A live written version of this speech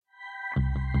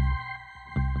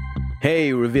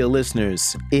Hey, Reveal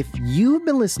listeners, if you've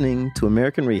been listening to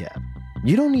American Rehab,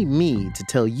 you don't need me to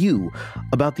tell you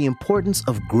about the importance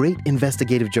of great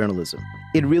investigative journalism.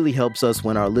 It really helps us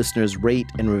when our listeners rate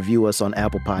and review us on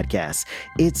Apple Podcasts.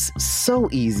 It's so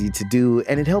easy to do,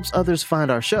 and it helps others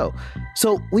find our show.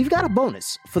 So we've got a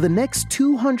bonus. For the next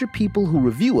 200 people who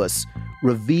review us,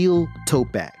 Reveal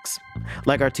tote bags.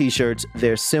 Like our t-shirts,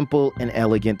 they're simple and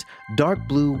elegant, dark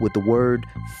blue with the word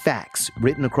facts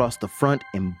written across the front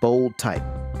in bold type.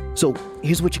 So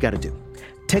here's what you got to do.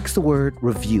 Text the word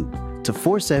review to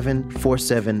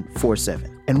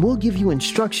 474747, and we'll give you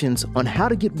instructions on how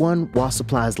to get one while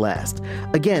supplies last.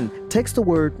 Again, text the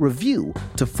word review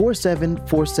to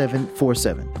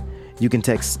 474747. You can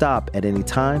text stop at any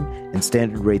time, and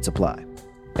standard rates apply.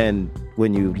 And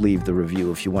when you leave the review,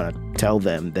 if you want to tell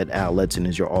them that Al Letson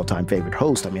is your all-time favorite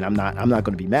host, I'm not going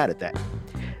to be mad at that.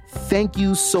 Thank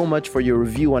you so much for your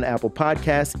review on Apple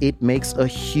Podcasts. It makes a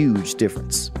huge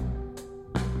difference.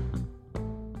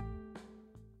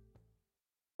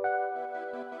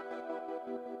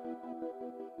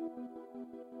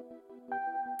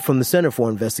 From the Center for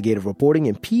Investigative Reporting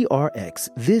and PRX,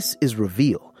 this is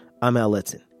Reveal. I'm Al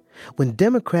Letson. When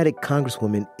Democratic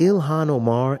Congresswomen Ilhan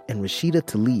Omar and Rashida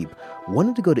Tlaib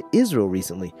wanted to go to Israel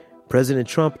recently, President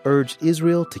Trump urged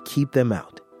Israel to keep them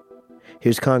out.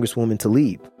 Here's Congresswoman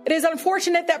Tlaib. It is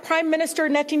unfortunate that Prime Minister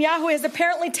Netanyahu has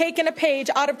apparently taken a page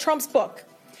out of Trump's book,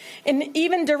 and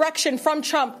even direction from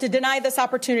Trump to deny this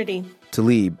opportunity.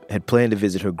 Tlaib had planned to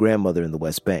visit her grandmother in the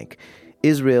West Bank.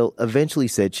 Israel eventually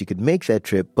said she could make that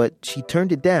trip, but she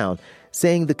turned it down,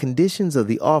 saying the conditions of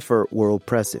the offer were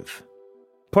oppressive.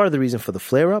 Part of the reason for the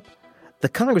flare-up? The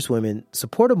Congresswomen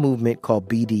support a movement called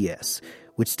BDS,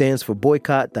 which stands for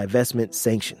Boycott, Divestment,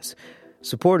 Sanctions.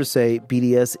 Supporters say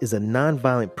BDS is a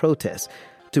nonviolent protest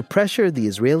to pressure the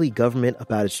Israeli government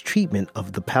about its treatment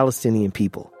of the Palestinian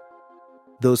people.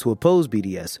 Those who oppose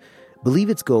BDS believe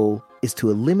its goal is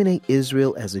to eliminate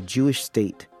Israel as a Jewish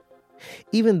state.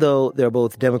 Even though there are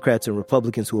both Democrats and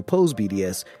Republicans who oppose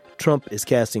BDS, Trump is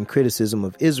casting criticism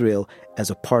of Israel as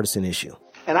a partisan issue.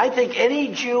 And I think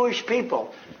any Jewish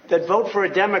people that vote for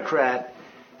a Democrat,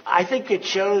 I think it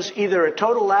shows either a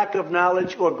total lack of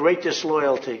knowledge or great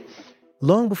disloyalty.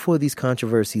 Long before these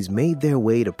controversies made their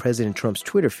way to President Trump's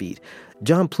Twitter feed,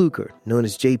 John Pluker, known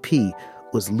as JP,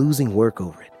 was losing work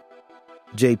over it.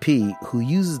 JP, who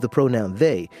uses the pronoun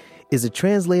they, is a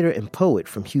translator and poet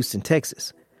from Houston,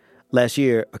 Texas. Last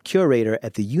year, a curator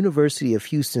at the University of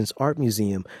Houston's Art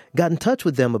Museum got in touch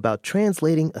with them about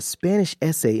translating a Spanish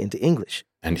essay into English.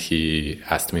 And he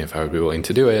asked me if I would be willing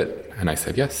to do it, and I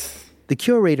said yes. The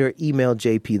curator emailed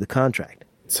JP the contract.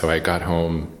 So I got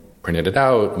home, printed it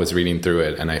out, was reading through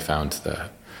it, and I found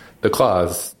the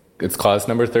clause. It's clause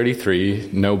number 33,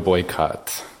 no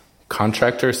boycott.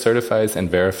 Contractor certifies and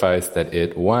verifies that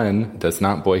it, 1, does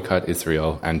not boycott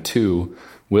Israel, and 2,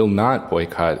 will not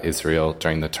boycott Israel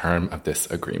during the term of this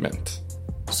agreement.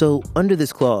 So, under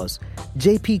this clause,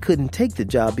 JP couldn't take the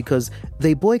job because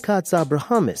they boycott Sabra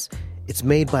hummus. It's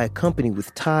made by a company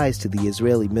with ties to the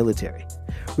Israeli military.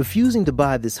 Refusing to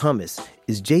buy this hummus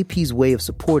is JP's way of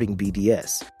supporting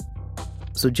BDS.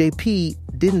 So JP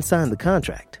didn't sign the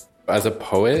contract. As a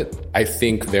poet, I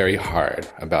think very hard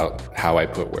about how I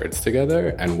put words together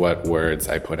and what words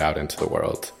I put out into the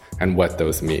world and what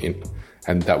those mean.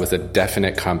 And that was a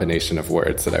definite combination of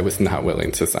words that I was not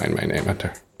willing to sign my name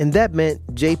under. And that meant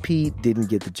JP didn't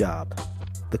get the job.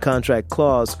 The contract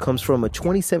clause comes from a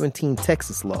 2017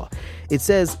 Texas law. It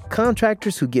says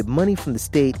contractors who get money from the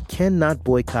state cannot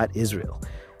boycott Israel.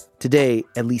 Today,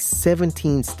 at least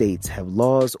 17 states have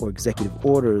laws or executive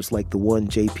orders like the one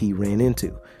JP ran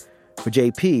into. For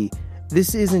JP,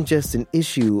 this isn't just an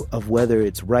issue of whether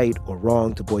it's right or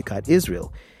wrong to boycott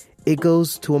Israel. It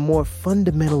goes to a more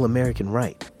fundamental American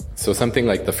right. So something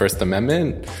like the First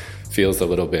Amendment feels a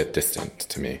little bit distant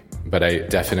to me. But I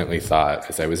definitely thought,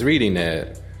 as I was reading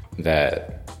it,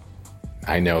 that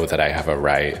I know that I have a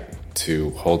right to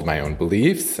hold my own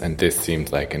beliefs, and this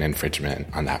seemed like an infringement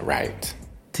on that right.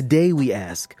 Today we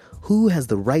ask, who has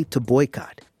the right to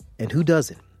boycott and who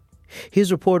doesn't?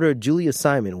 Here's reporter Julia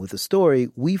Simon with a story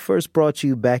we first brought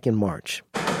you back in March.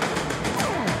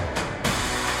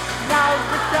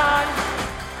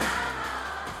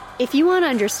 If you want to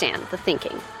understand the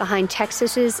thinking behind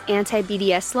Texas's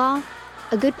anti-BDS law,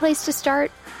 a good place to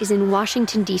start is in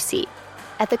Washington, D.C.,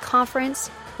 at the conference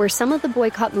where some of the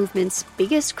boycott movement's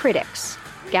biggest critics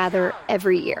gather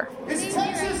every year. It's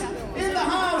Texas in the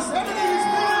house. Everything's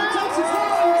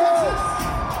good in Texas.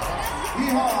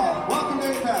 Yeehaw. Welcome to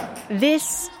AIPAC.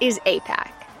 This is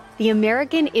AIPAC, the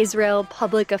American Israel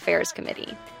Public Affairs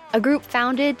Committee, a group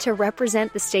founded to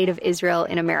represent the state of Israel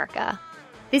in America.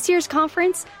 This year's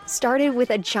conference started with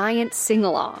a giant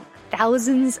sing-along,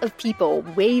 thousands of people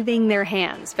waving their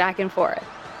hands back and forth.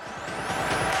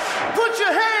 Put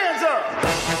your hands up!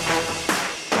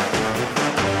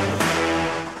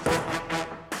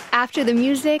 After the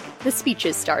music, the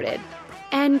speeches started.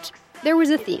 And there was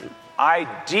a theme. I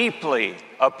deeply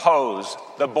oppose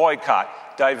the boycott,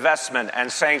 divestment,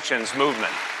 and sanctions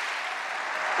movement.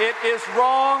 It is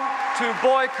wrong to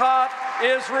boycott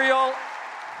Israel.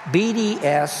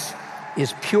 BDS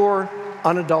is pure,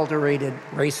 unadulterated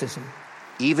racism.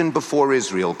 Even before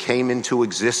Israel came into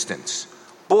existence,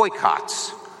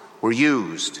 boycotts were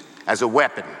used as a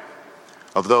weapon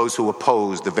of those who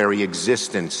opposed the very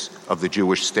existence of the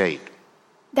Jewish state.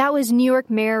 That was New York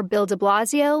Mayor Bill de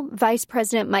Blasio, Vice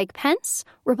President Mike Pence,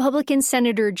 Republican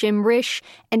Senator Jim Risch,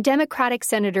 and Democratic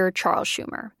Senator Charles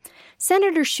Schumer.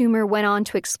 Senator Schumer went on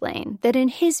to explain that in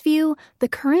his view, the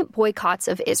current boycotts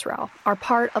of Israel are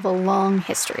part of a long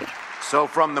history. So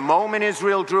from the moment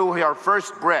Israel drew her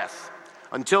first breath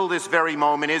until this very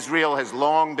moment, Israel has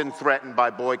long been threatened by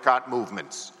boycott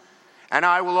movements. And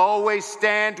I will always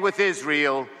stand with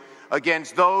Israel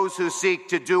against those who seek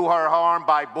to do her harm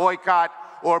by boycott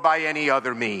or by any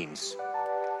other means.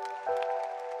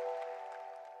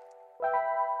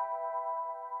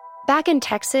 Back in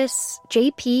Texas,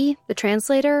 JP, the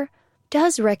translator,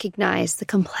 does recognize the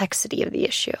complexity of the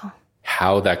issue.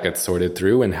 How that gets sorted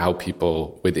through and how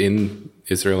people within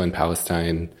Israel and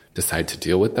Palestine decide to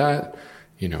deal with that,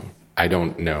 I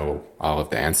don't know all of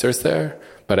the answers there,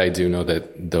 but I do know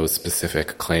that those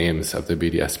specific claims of the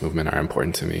BDS movement are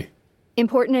important to me.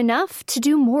 Important enough to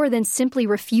do more than simply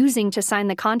refusing to sign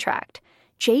the contract.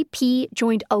 JP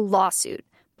joined a lawsuit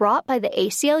brought by the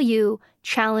ACLU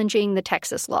challenging the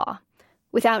Texas law.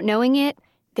 Without knowing it,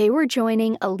 they were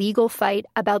joining a legal fight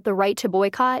about the right to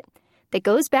boycott that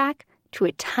goes back to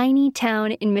a tiny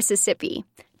town in Mississippi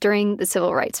during the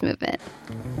Civil Rights Movement.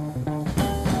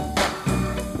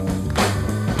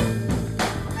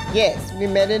 Yes, we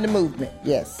met in the movement,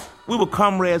 yes. We were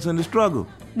comrades in the struggle.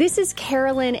 This is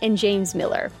Carolyn and James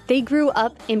Miller. They grew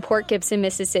up in Port Gibson,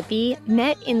 Mississippi,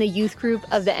 met in the youth group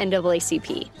of the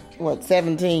NAACP. What,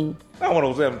 17? I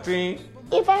was 17.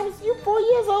 If I was you 4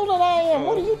 years older than I am,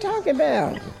 what are you talking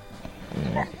about?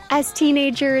 As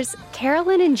teenagers,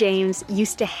 Carolyn and James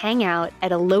used to hang out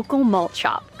at a local malt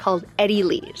shop called Eddie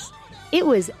Lee's. It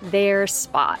was their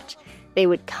spot. They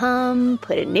would come,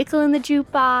 put a nickel in the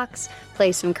jukebox,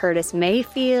 play some Curtis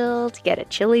Mayfield, get a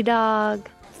chili dog.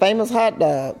 Famous hot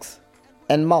dogs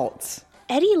and malts.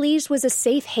 Eddie Lee's was a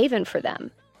safe haven for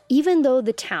them. Even though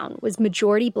the town was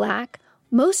majority black,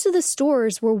 most of the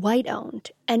stores were white-owned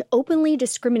and openly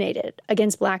discriminated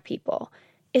against black people,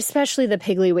 especially the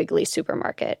Piggly Wiggly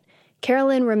supermarket.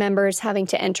 Carolyn remembers having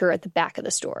to enter at the back of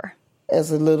the store.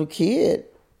 As a little kid,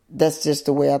 that's just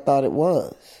the way I thought it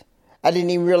was. I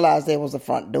didn't even realize there was a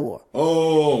front door.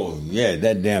 Oh, yeah,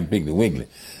 that damn Piggly Wiggly.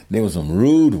 There were some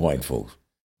rude white folks.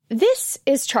 This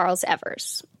is Charles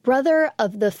Evers, brother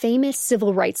of the famous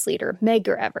civil rights leader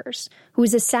Medgar Evers, who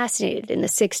was assassinated in the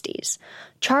 60s.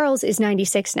 Charles is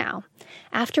 96 now.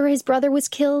 After his brother was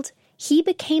killed, he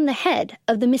became the head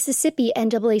of the Mississippi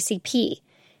NAACP.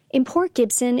 In Port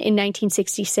Gibson in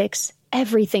 1966,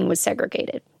 everything was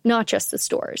segregated, not just the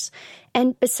stores.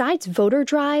 And besides voter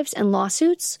drives and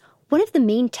lawsuits, one of the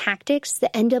main tactics the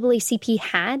NAACP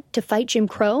had to fight Jim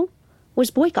Crow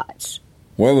was boycotts.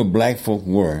 Wherever black folk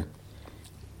were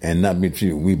and not be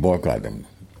treated, we boycott them.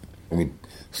 We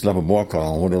slap a boycott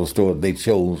on whatever store they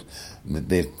chose that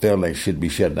they felt like should be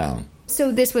shut down.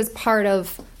 So this was part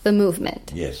of the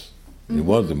movement? Yes, it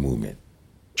was a movement.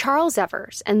 Charles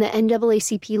Evers and the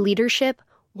NAACP leadership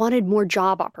wanted more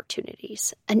job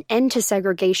opportunities, an end to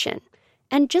segregation,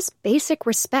 and just basic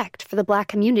respect for the black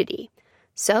community.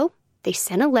 So they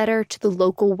sent a letter to the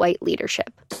local white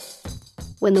leadership.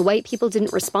 When the white people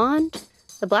didn't respond,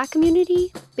 the black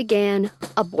community began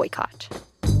a boycott.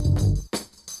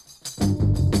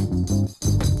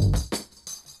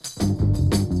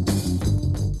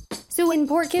 So in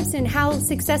Port Gibson, how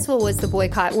successful was the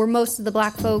boycott? Were most of the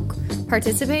black folk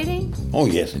participating? Oh,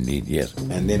 yes, indeed, yes.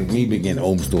 And then we began to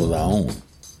open stores our own.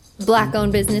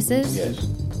 Black-owned businesses? Yes.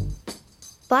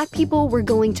 Black people were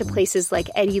going to places like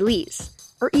Eddie Lee's,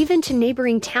 or even to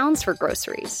neighboring towns for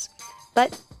groceries,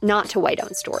 but not to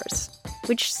white-owned stores,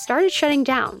 which started shutting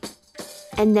down.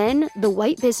 And then the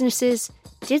white businesses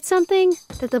did something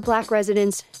that the black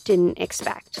residents didn't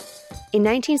expect. In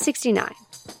 1969,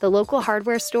 the local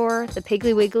hardware store, the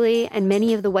Piggly Wiggly, and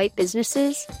many of the white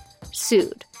businesses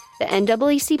sued the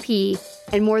NAACP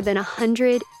and more than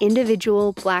 100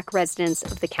 individual black residents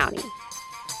of the county.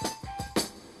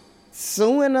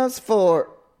 suing us for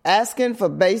asking for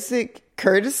basic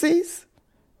courtesies?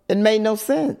 It made no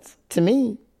sense to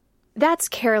me. That's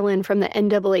Carolyn from the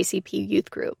NAACP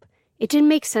youth group. It didn't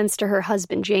make sense to her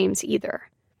husband, James, either.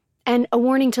 And a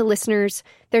warning to listeners,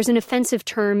 there's an offensive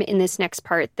term in this next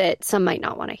part that some might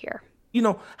not want to hear. You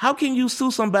know, how can you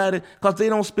sue somebody because they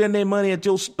don't spend their money at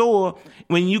your store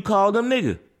when you call them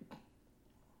nigga?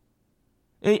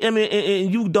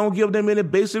 And you don't give them any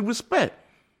basic respect.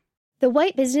 The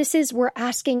white businesses were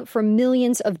asking for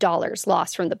millions of dollars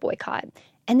lost from the boycott,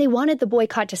 and they wanted the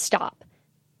boycott to stop.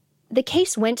 The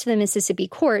case went to the Mississippi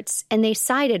courts, and they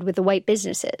sided with the white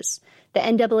businesses. The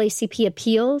NAACP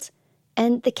appealed,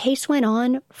 and the case went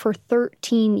on for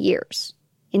 13 years.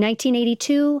 In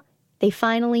 1982, they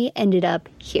finally ended up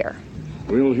here.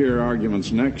 We'll hear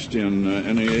arguments next in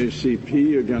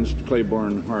NAACP against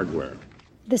Claiborne Hardware.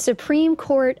 The Supreme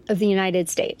Court of the United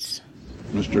States.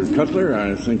 Mr. Cutler,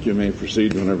 I think you may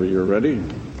proceed whenever you're ready.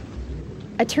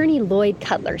 Attorney Lloyd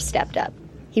Cutler stepped up.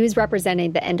 He was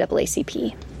representing the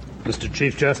NAACP. Mr.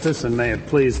 Chief Justice, and may it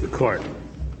please the court.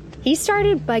 He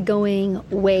started by going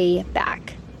way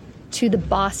back to the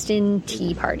Boston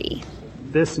Tea Party.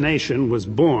 This nation was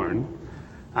born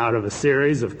out of a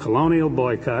series of colonial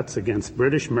boycotts against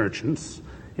British merchants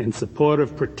in support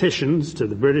of petitions to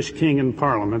the British King and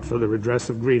Parliament for the redress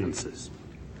of grievances.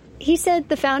 He said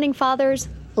the Founding Fathers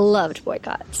loved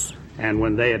boycotts. And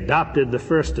when they adopted the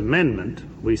First Amendment,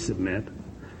 we submit,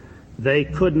 they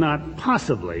could not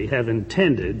possibly have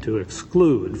intended to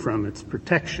exclude from its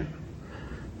protection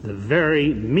the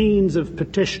very means of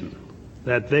petition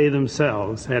that they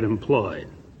themselves had employed.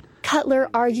 Cutler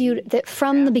argued that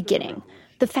from the beginning,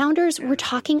 the founders were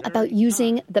talking about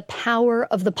using the power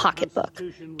of the pocketbook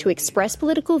to express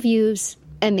political views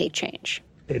and make change.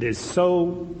 It is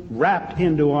so wrapped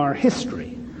into our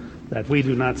history that we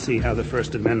do not see how the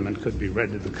First Amendment could be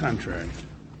read to the contrary.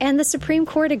 And the Supreme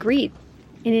Court agreed.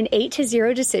 In an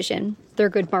 8-0 decision,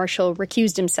 Thurgood Marshall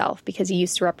recused himself because he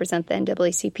used to represent the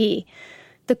NAACP.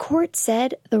 The court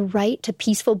said the right to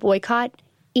peaceful boycott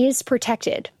is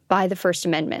protected by the First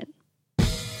Amendment.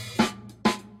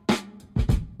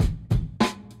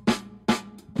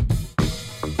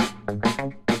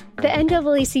 The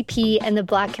NAACP and the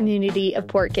Black community of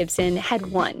Port Gibson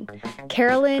had won.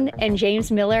 Carolyn and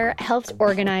James Miller helped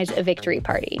organize a victory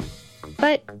party.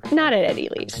 But not at Eddie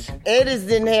Lee's. Eddie's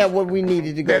didn't have what we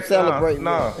needed to go celebrate.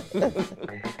 No.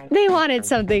 They wanted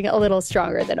something a little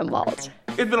stronger than a malt.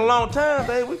 It's been a long time,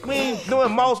 baby. We ain't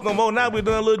doing malts no more. Now we're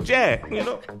doing a little jack, you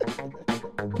know?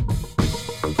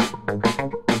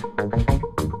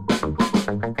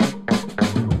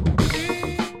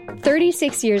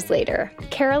 36 years later,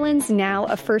 Carolyn's now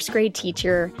a first-grade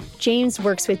teacher. James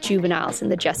works with juveniles in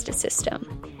the justice system.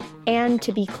 And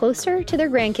to be closer to their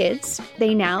grandkids,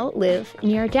 they now live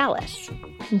near Dallas,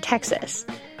 in Texas.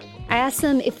 I asked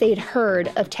them if they'd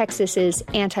heard of Texas's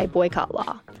anti-boycott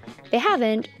law. They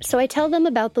haven't, so I tell them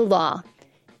about the law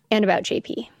and about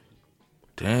JP.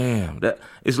 Damn,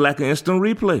 it's like an instant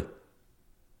replay.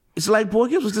 It's like Port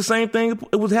Gibson. It's the same thing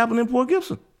it was happening in Port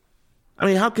Gibson. I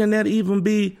mean, how can that even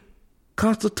be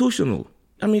constitutional?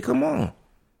 I mean, come on.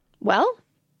 Well,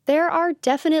 there are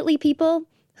definitely people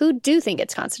who do think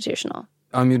it's constitutional.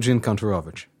 I'm Eugene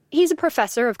Kantorovich. He's a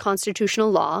professor of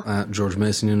constitutional law at George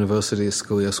Mason University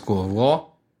Scalia School of Law.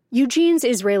 Eugene's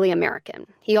Israeli-American.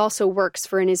 He also works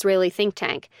for an Israeli think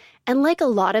tank. And like a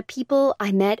lot of people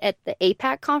I met at the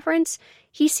AIPAC conference,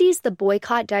 he sees the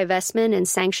boycott, divestment, and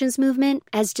sanctions movement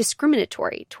as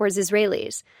discriminatory towards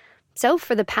Israelis. So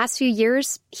for the past few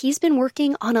years, he's been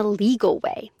working on a legal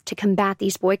way to combat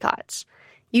these boycotts.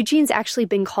 Eugene's actually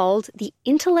been called the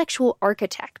intellectual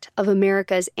architect of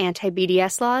America's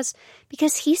anti-BDS laws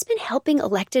because he's been helping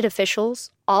elected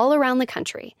officials all around the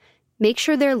country make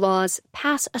sure their laws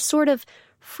pass a sort of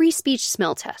free speech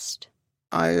smell test.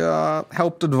 I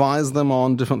helped advise them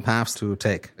on different paths to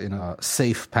take, a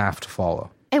safe path to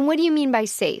follow. And what do you mean by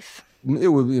safe? It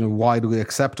would be widely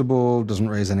acceptable, doesn't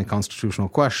raise any constitutional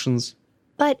questions.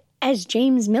 But as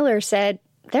James Miller said,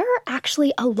 there are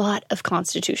actually a lot of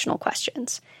constitutional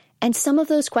questions. And some of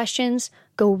those questions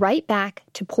go right back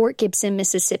to Port Gibson,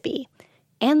 Mississippi,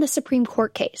 and the Supreme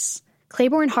Court case,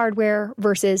 Claiborne Hardware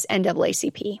versus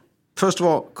NAACP. First of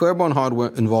all, Claiborne Hardware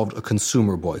involved a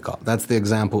consumer boycott. That's the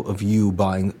example of you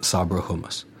buying Sabra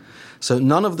hummus. So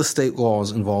none of the state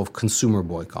laws involve consumer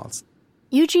boycotts.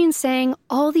 Eugene's saying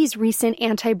all these recent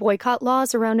anti-boycott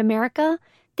laws around America,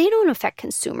 they don't affect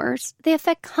consumers, they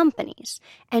affect companies.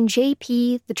 And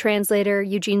JP, the translator,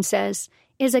 Eugene says,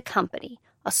 is a company,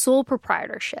 a sole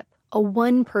proprietorship, a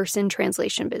one-person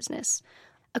translation business.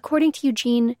 According to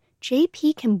Eugene,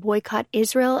 JP can boycott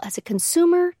Israel as a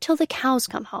consumer till the cows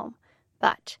come home.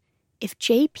 But if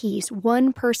JP's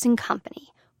one-person company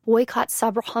boycotts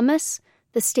Sabra hummus,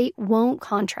 the state won't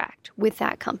contract with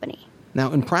that company.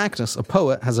 Now, in practice, a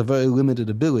poet has a very limited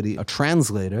ability, a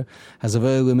translator has a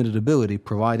very limited ability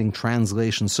providing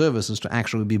translation services to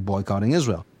actually be boycotting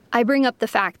Israel. I bring up the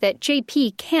fact that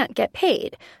JP can't get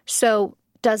paid, so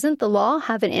doesn't the law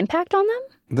have an impact on them?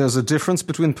 There's a difference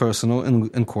between personal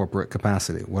and corporate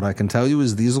capacity. What I can tell you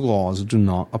is these laws do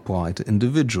not apply to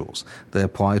individuals. They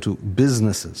apply to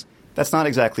businesses. That's not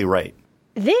exactly right.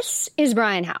 This is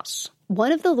Brian House,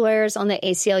 one of the lawyers on the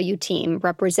ACLU team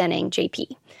representing JP.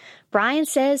 Brian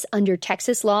says under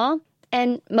Texas law,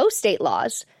 and most state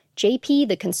laws, JP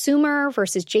the consumer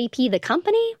versus JP the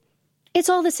company, it's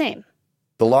all the same.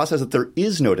 The law says that there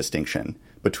is no distinction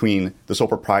between the sole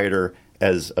proprietor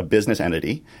as a business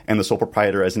entity and the sole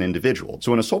proprietor as an individual.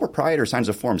 So when a sole proprietor signs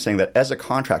a form saying that as a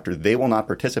contractor they will not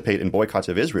participate in boycotts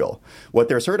of Israel, what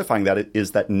they're certifying that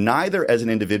is that neither as an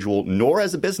individual nor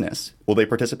as a business will they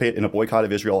participate in a boycott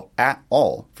of Israel at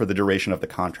all for the duration of the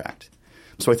contract.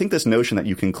 So I think this notion that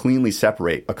you can cleanly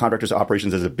separate a contractor's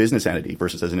operations as a business entity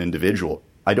versus as an individual,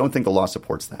 I don't think the law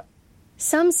supports that.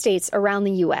 Some states around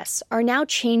the U.S. are now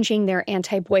changing their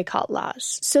anti-boycott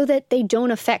laws so that they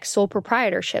don't affect sole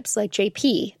proprietorships like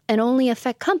JP and only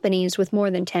affect companies with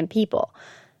more than 10 people.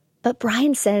 But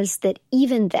Brian says that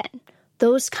even then,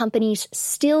 those companies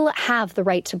still have the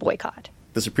right to boycott.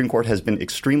 The Supreme Court has been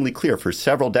extremely clear for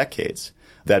several decades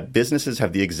that businesses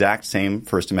have the exact same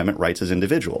First Amendment rights as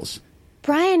individuals.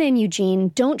 Brian and Eugene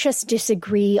don't just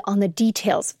disagree on the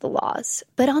details of the laws,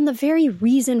 but on the very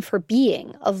reason for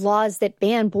being of laws that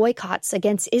ban boycotts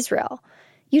against Israel.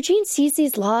 Eugene sees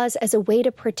these laws as a way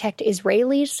to protect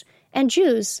Israelis and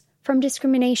Jews from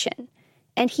discrimination.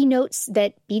 And he notes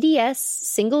that BDS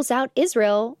singles out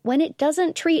Israel when it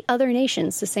doesn't treat other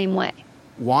nations the same way.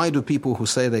 Why do people who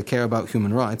say they care about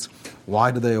human rights, why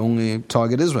do they only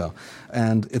target Israel?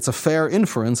 And it's a fair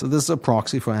inference that this is a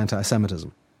proxy for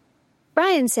anti-Semitism.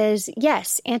 Brian says,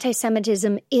 yes,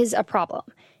 anti-Semitism is a problem.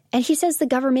 And he says the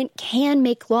government can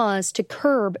make laws to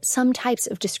curb some types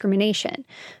of discrimination.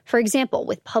 For example,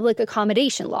 with public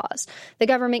accommodation laws, the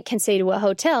government can say to a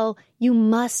hotel, you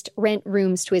must rent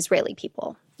rooms to Israeli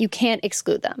people. You can't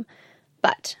exclude them.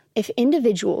 But if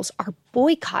individuals are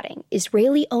boycotting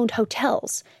Israeli-owned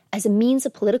hotels as a means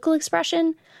of political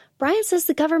expression, Brian says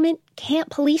the government can't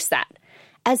police that.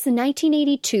 As the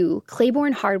 1982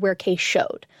 Claiborne hardware case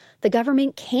showed, the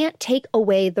government can't take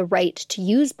away the right to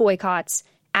use boycotts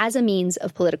as a means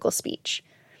of political speech.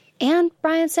 And,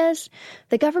 Brian says,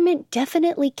 the government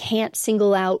definitely can't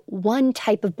single out one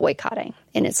type of boycotting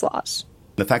in its laws.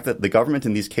 The fact that the government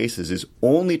in these cases is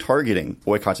only targeting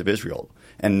boycotts of Israel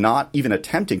and not even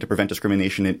attempting to prevent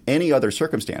discrimination in any other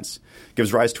circumstance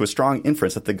gives rise to a strong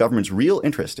inference that the government's real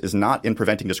interest is not in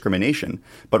preventing discrimination,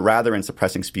 but rather in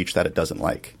suppressing speech that it doesn't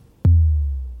like.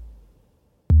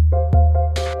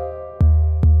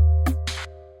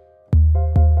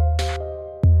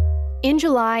 In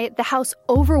July, the House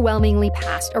overwhelmingly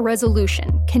passed a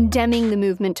resolution condemning the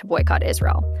movement to boycott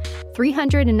Israel,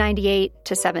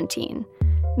 398-17.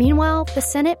 Meanwhile, the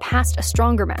Senate passed a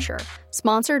stronger measure,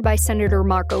 sponsored by Senator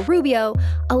Marco Rubio,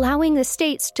 allowing the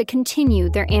states to continue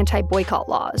their anti-boycott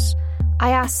laws. I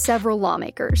asked several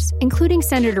lawmakers, including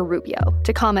Senator Rubio,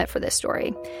 to comment for this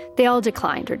story. They all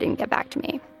declined or didn't get back to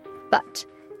me. But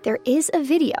there is a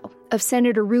video of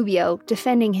Senator Rubio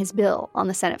defending his bill on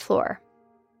the Senate floor.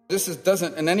 This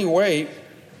doesn't in any way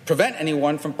prevent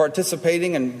anyone from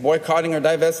participating in boycotting or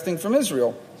divesting from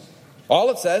Israel. All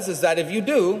it says is that if you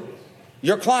do,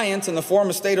 your clients in the form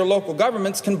of state or local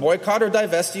governments can boycott or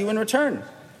divest you in return.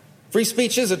 Free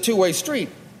speech is a two-way street.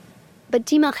 But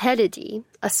Dima Kheredi,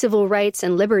 a civil rights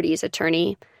and liberties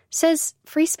attorney, says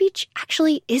free speech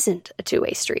actually isn't a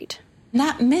two-way street.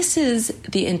 That misses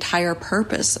the entire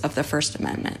purpose of the First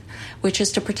Amendment, which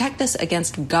is to protect us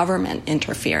against government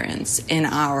interference in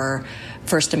our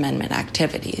First Amendment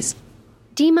activities.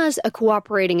 Dima's a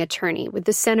cooperating attorney with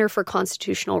the Center for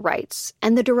Constitutional Rights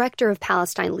and the director of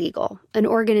Palestine Legal, an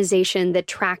organization that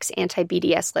tracks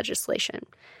anti-BDS legislation.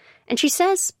 And she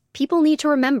says people need to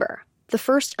remember the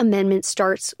First Amendment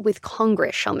starts with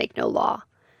Congress shall make no law.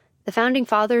 The Founding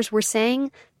Fathers were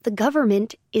saying the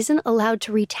government isn't allowed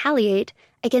to retaliate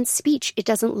against speech it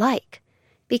doesn't like,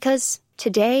 because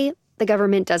today the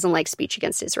government doesn't like speech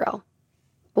against Israel.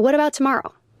 But what about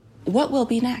tomorrow? what will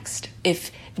be next?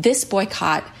 If this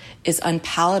boycott is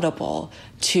unpalatable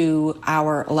to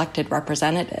our elected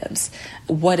representatives,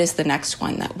 what is the next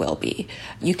one that will be?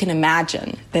 You can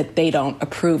imagine that they don't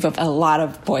approve of a lot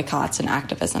of boycotts and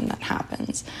activism that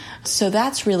happens. So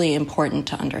that's really important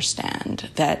to understand,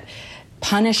 that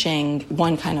punishing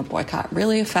one kind of boycott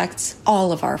really affects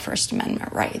all of our First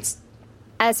Amendment rights.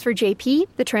 As for JP,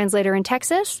 the translator in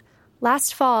Texas,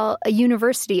 last fall, a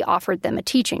university offered them a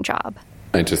teaching job.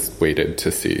 I just waited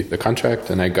to see the contract,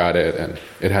 and I got it, and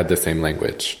it had the same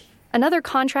language. Another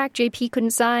contract JP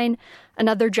couldn't sign,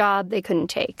 another job they couldn't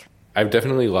take. I've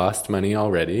definitely lost money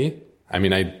already. I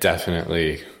mean, I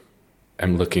definitely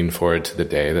am looking forward to the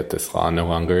day that this law no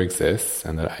longer exists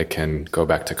and that I can go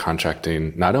back to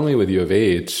contracting not only with U of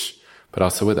H, but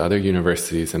also with other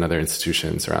universities and other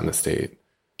institutions around the state.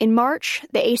 In March,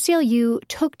 the ACLU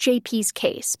took JP's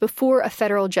case before a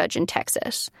federal judge in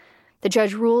Texas. The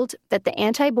judge ruled that the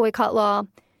anti-boycott law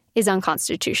is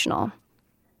unconstitutional.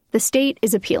 The state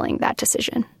is appealing that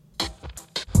decision.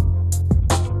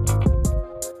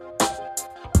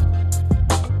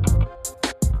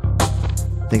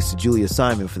 Thanks to Julia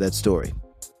Simon for that story.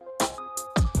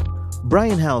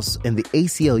 Brian House and the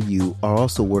ACLU are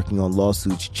also working on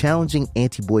lawsuits challenging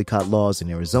anti-boycott laws in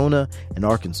Arizona and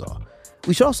Arkansas.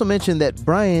 We should also mention that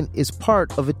Brian is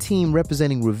part of a team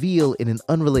representing Reveal in an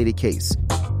unrelated case.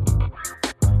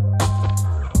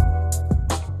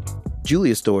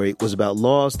 Julia's story was about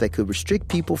laws that could restrict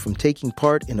people from taking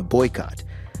part in a boycott.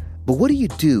 But what do you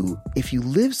do if you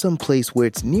live someplace where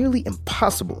it's nearly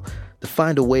impossible to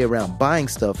find a way around buying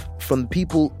stuff from the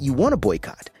people you want to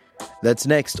boycott? That's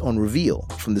next on Reveal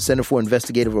from the Center for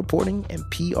Investigative Reporting and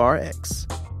PRX.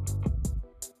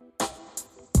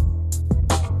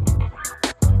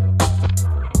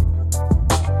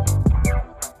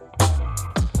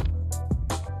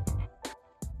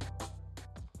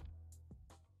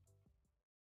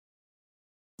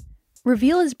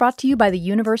 Reveal is brought to you by the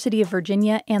University of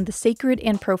Virginia and the Sacred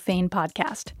and Profane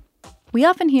podcast. We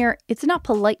often hear it's not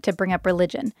polite to bring up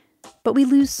religion, but we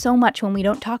lose so much when we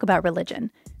don't talk about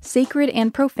religion. Sacred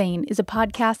and Profane is a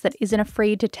podcast that isn't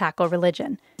afraid to tackle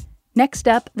religion. Next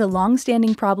up, the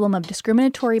long-standing problem of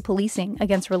discriminatory policing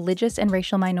against religious and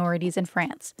racial minorities in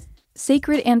France.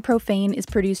 Sacred and Profane is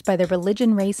produced by the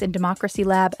Religion, Race, and Democracy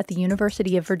Lab at the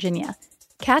University of Virginia.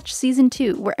 Catch Season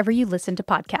 2 wherever you listen to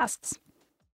podcasts.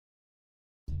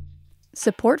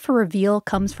 Support for Reveal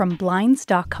comes from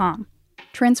Blinds.com.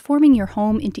 Transforming your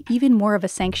home into even more of a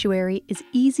sanctuary is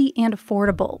easy and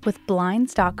affordable with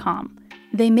Blinds.com.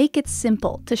 They make it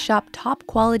simple to shop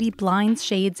top-quality blinds,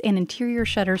 shades, and interior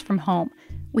shutters from home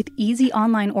with easy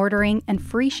online ordering and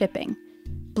free shipping.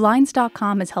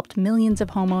 Blinds.com has helped millions of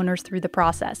homeowners through the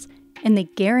process, and they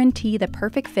guarantee the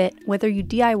perfect fit whether you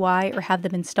DIY or have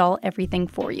them install everything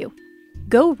for you.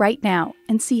 Go right now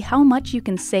and see how much you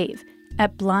can save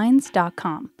at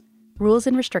Blinds.com. Rules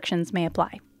and restrictions may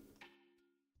apply.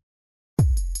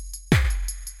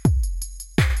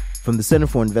 From the Center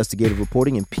for Investigative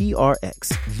Reporting and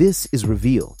PRX, this is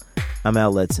Reveal. I'm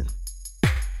Al Letson.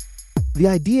 The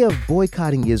idea of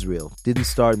boycotting Israel didn't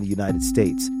start in the United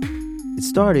States. It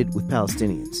started with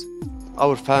Palestinians.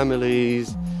 Our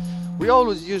families, we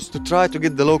always used to try to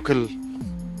get the local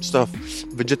stuff,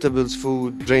 vegetables,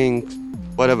 food, drink,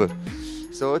 whatever.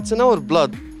 So it's in our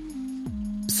blood.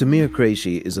 Samir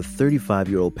Qureshi is a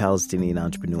 35-year-old Palestinian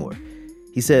entrepreneur.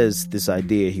 He says this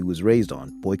idea he was raised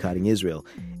on, boycotting Israel,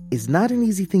 is not an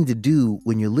easy thing to do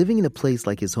when you're living in a place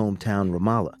like his hometown,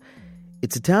 Ramallah.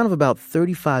 It's a town of about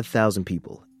 35,000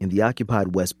 people in the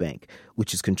occupied West Bank,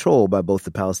 which is controlled by both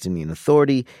the Palestinian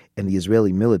Authority and the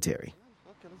Israeli military.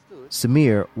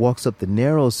 Samir walks up the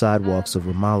narrow sidewalks of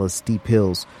Ramallah's steep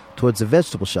hills towards a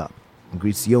vegetable shop and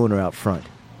greets the owner out front.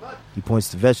 He points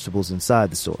to vegetables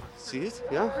inside the store. See it?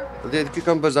 Yeah? The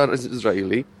cucumbers are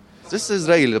Israeli. This is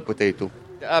Israeli potato.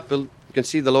 The apple, you can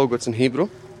see the logo, it's in Hebrew.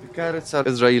 The carrots are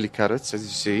Israeli carrots, as you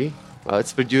see.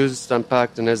 It's produced and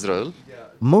packed in Israel.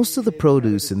 Most of the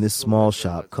produce in this small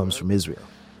shop comes from Israel.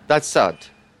 That's sad.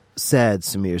 Sad,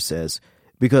 Samir says,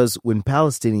 because when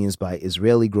Palestinians buy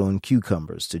Israeli-grown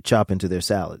cucumbers to chop into their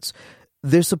salads,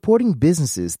 they're supporting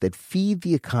businesses that feed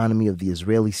the economy of the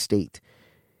Israeli state.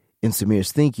 In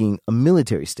Samir's thinking, a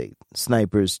military state,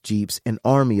 snipers, jeeps, an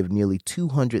army of nearly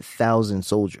 200,000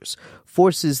 soldiers,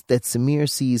 forces that Samir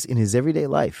sees in his everyday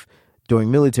life,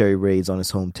 during military raids on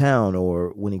his hometown or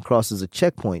when he crosses a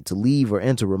checkpoint to leave or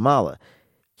enter Ramallah.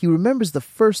 He remembers the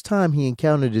first time he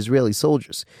encountered Israeli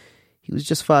soldiers. He was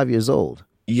just 5 years old.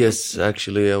 Yes,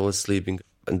 actually, I was sleeping,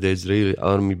 and the Israeli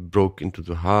army broke into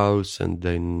the house, and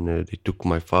then they took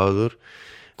my father.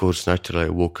 Of course, naturally, I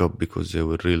woke up because they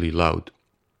were really loud.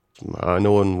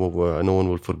 No one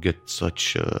will forget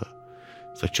such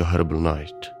a horrible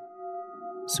night.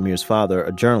 Samir's father,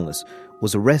 a journalist,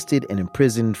 was arrested and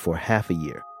imprisoned for half a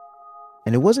year.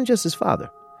 And it wasn't just his father.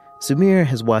 Samir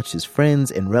has watched his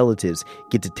friends and relatives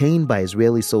get detained by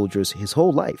Israeli soldiers his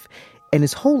whole life. And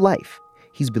his whole life,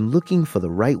 he's been looking for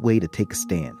the right way to take a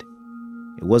stand.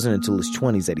 It wasn't until his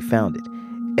 20s that he found it.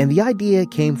 And the idea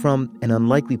came from an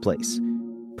unlikely place.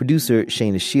 Producer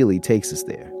Shayna Shealy takes us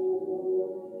there.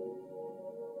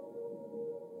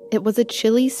 It was a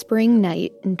chilly spring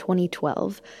night in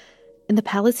 2012 in the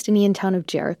Palestinian town of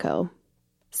Jericho.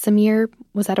 Samir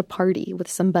was at a party with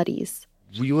some buddies.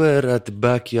 We were at the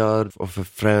backyard of a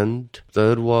friend.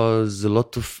 There was a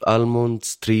lot of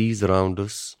almond trees around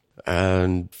us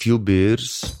and few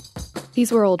beers.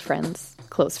 These were old friends,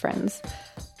 close friends.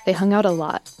 They hung out a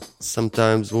lot.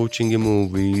 Sometimes watching a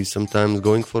movie, sometimes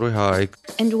going for a hike.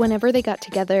 And whenever they got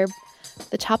together,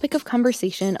 the topic of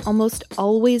conversation almost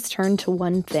always turned to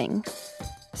one thing: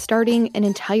 starting an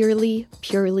entirely,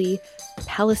 purely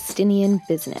Palestinian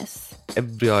business.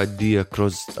 Every idea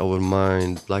crossed our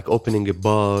mind, like opening a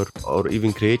bar or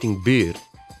even creating beer.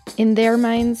 In their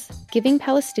minds, giving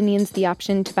Palestinians the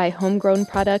option to buy homegrown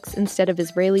products instead of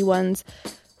Israeli ones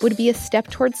would be a step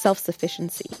towards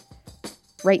self-sufficiency.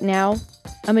 Right now,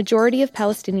 a majority of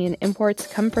Palestinian imports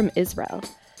come from Israel,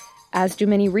 as do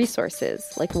many resources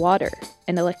like water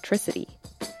and electricity.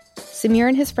 Samir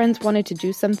and his friends wanted to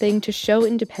do something to show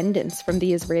independence from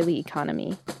the Israeli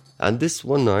economy. And this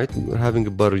one night, we were having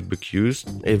a barbecue.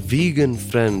 A vegan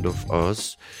friend of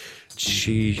us,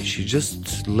 she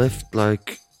just left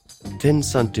like 10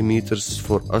 centimeters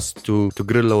for us to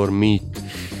grill our meat.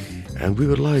 And we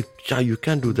were like, yeah, you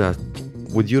can't do that.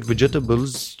 With your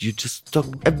vegetables, you just stuck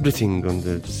everything on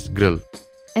the grill.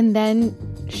 And then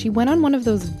she went on one of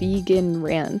those vegan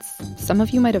rants some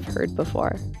of you might have heard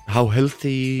before. How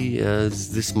healthy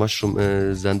this mushroom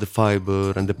is, and the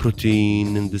fiber and the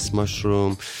protein in this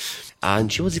mushroom.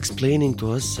 And she was explaining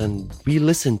to us, and we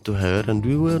listened to her, and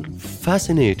we were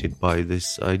fascinated by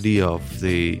this idea of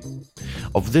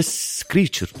this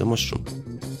creature, the mushroom.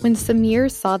 When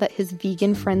Samir saw that his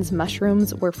vegan friend's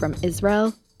mushrooms were from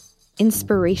Israel,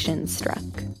 inspiration struck.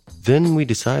 Then we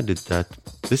decided that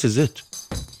this is it.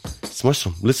 It's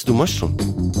mushroom. Let's do mushroom.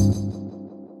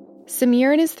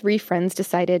 Samir and his 3 friends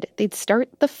decided they'd start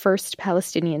the first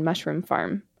Palestinian mushroom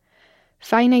farm.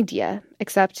 Fine idea,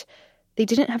 except they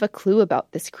didn't have a clue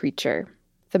about this creature,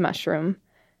 the mushroom.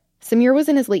 Samir was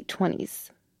in his late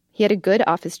 20s. He had a good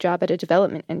office job at a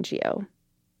development NGO.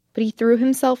 But he threw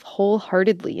himself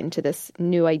wholeheartedly into this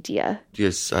new idea.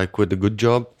 Yes, I quit a good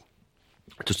job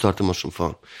to start a mushroom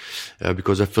farm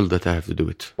because I felt that I have to do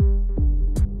it.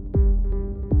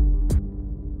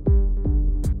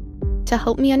 To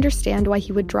help me understand why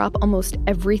he would drop almost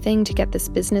everything to get this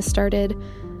business started,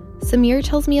 Samir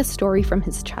tells me a story from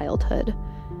his childhood.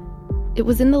 It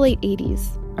was in the late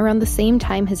 80s, around the same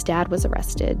time his dad was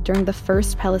arrested during the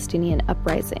first Palestinian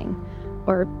uprising,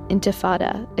 or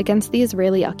Intifada, against the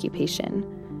Israeli occupation.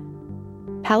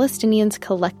 Palestinians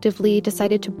collectively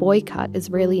decided to boycott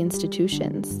Israeli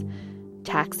institutions,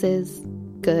 taxes,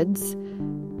 goods.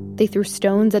 They threw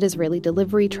stones at Israeli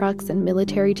delivery trucks and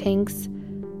military tanks.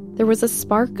 There was a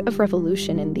spark of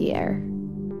revolution in the air.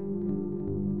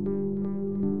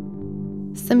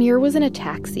 Samir was in a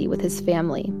taxi with his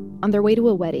family on their way to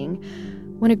a wedding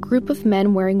when a group of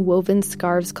men wearing woven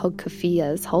scarves called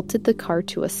keffiyehs halted the car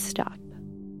to a stop.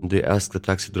 They asked the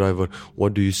taxi driver,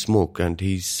 "What do you smoke?" And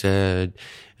he said,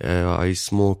 "I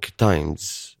smoke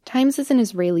Times." Times is an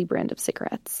Israeli brand of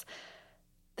cigarettes.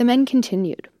 The men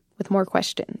continued with more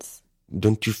questions.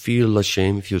 Don't you feel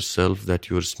ashamed of yourself that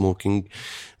you are smoking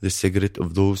the cigarette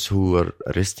of those who are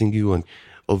arresting you and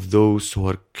of those who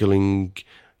are killing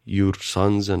your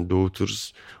sons and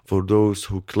daughters, for those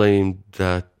who claim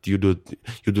that you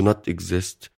do not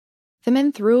exist? The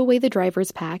men threw away the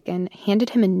driver's pack and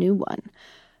handed him a new one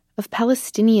of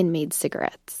Palestinian-made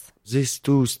cigarettes. These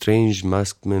 2 strange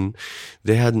masked men,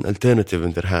 they had an alternative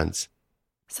in their hands.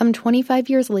 Some 25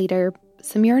 years later,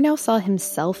 Samir now saw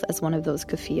himself as one of those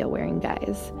keffiyeh-wearing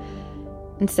guys.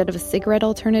 Instead of a cigarette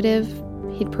alternative,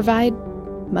 he'd provide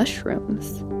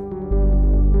mushrooms.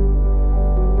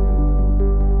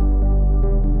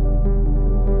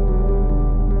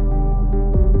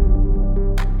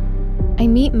 I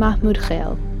meet Mahmoud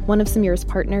Khail, one of Samir's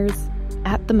partners,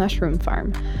 at the mushroom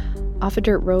farm, off a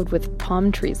dirt road with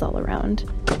palm trees all around.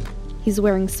 He's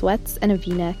wearing sweats and a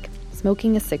V-neck,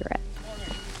 smoking a cigarette.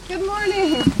 Good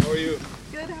morning. How are you?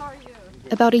 Good, how are you?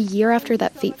 About a year after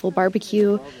that fateful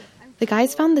barbecue, the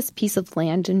guys found this piece of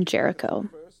land in Jericho,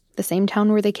 the same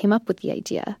town where they came up with the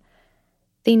idea.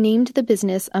 They named the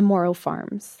business Amoro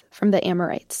Farms, from the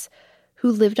Amorites,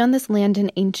 who lived on this land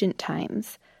in ancient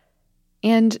times.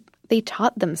 And they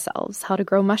taught themselves how to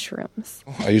grow mushrooms.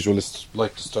 I usually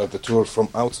like to start the tour from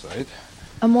outside.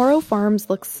 Amoro Farms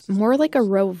looks more like a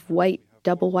row of white,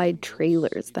 double-wide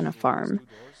trailers than a farm.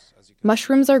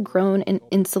 Mushrooms are grown in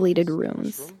insulated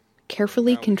rooms,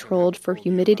 carefully controlled for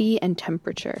humidity and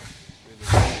temperature.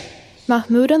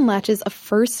 Mahmoud unlatches a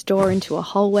first door into a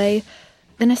hallway,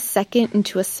 then a second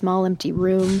into a small empty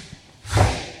room,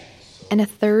 and a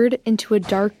third into a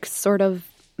dark sort of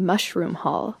mushroom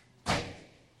hall.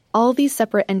 All these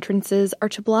separate entrances are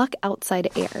to block outside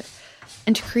air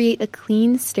and to create a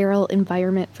clean, sterile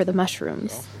environment for the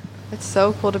mushrooms. It's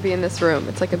so cool to be in this room.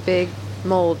 It's like a big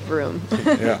mold room.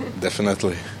 Yeah,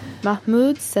 definitely.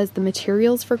 Mahmoud says the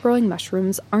materials for growing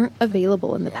mushrooms aren't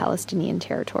available in the Palestinian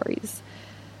territories.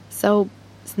 So,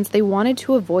 since they wanted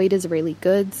to avoid Israeli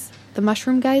goods, the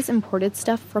mushroom guys imported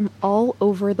stuff from all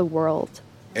over the world.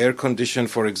 Air condition,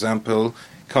 for example,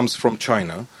 comes from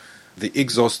China. The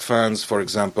exhaust fans, for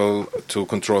example, to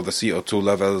control the CO2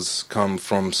 levels come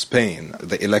from Spain.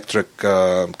 The electric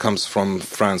comes from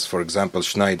France, for example,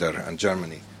 Schneider, and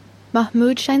Germany.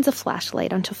 Mahmoud shines a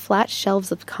flashlight onto flat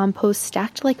shelves of compost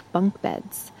stacked like bunk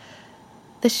beds.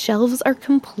 The shelves are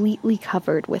completely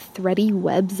covered with thready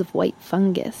webs of white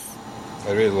fungus.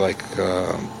 I really like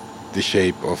the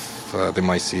shape of the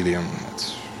mycelium.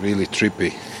 It's really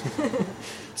trippy.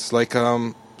 It's like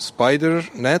spider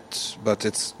net, but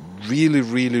it's really,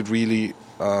 really, really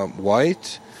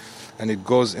white, and it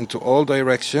goes into all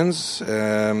directions,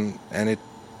 and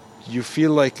you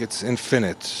feel like it's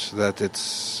infinite, that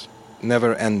it's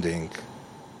never ending.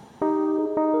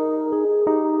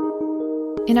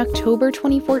 In October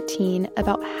 2014,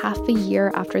 about half a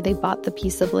year after they bought the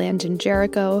piece of land in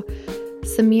Jericho,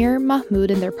 Samir, Mahmoud,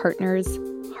 and their partners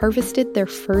harvested their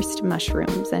first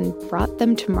mushrooms and brought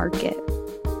them to market.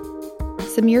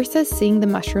 Samir says seeing the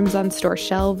mushrooms on store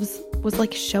shelves was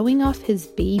like showing off his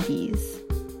babies.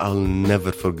 I'll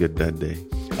never forget that day.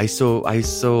 I saw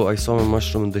a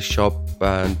mushroom in the shop,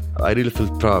 and I really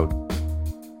felt proud.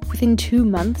 Within 2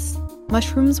 months,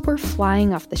 mushrooms were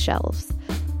flying off the shelves.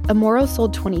 Amoro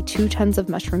sold 22 tons of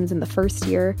mushrooms in the first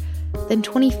year, then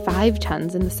 25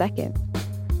 tons in the second.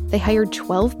 They hired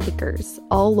 12 pickers,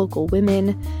 all local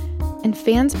women, and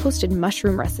fans posted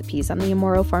mushroom recipes on the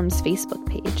Amoro Farms Facebook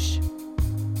page.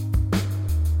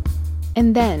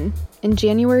 And then, in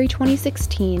January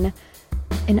 2016,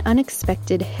 an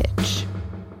unexpected hitch.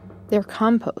 Their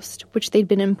compost, which they'd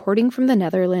been importing from the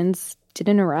Netherlands,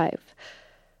 didn't arrive.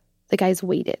 The guys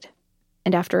waited.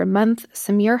 And after a month,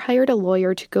 Samir hired a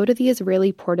lawyer to go to the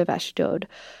Israeli port of Ashdod,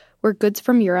 where goods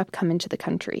from Europe come into the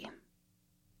country.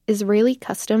 Israeli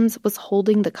customs was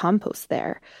holding the compost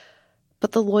there,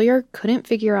 but the lawyer couldn't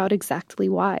figure out exactly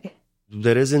why.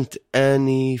 There isn't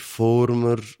any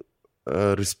formal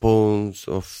response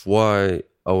of why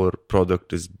our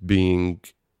product is being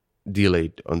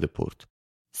delayed on the port.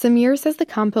 Samir says the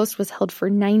compost was held for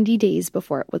 90 days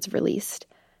before it was released.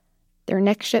 Their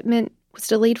next shipment was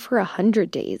delayed for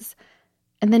 100 days,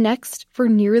 and the next for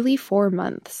nearly 4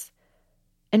 months.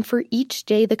 And for each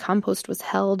day the compost was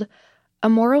held,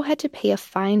 Amoro had to pay a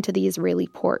fine to the Israeli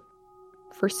port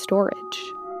for storage.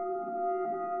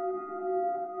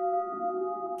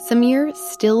 Samir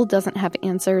still doesn't have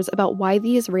answers about why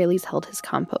the Israelis held his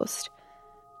compost.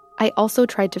 I also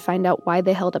tried to find out why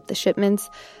they held up the shipments,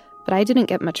 but I didn't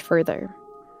get much further.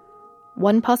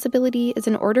 One possibility is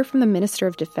an order from the Minister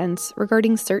of Defense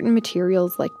regarding certain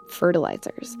materials like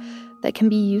fertilizers that can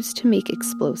be used to make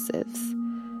explosives.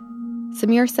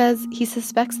 Samir says he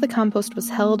suspects the compost was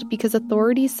held because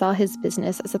authorities saw his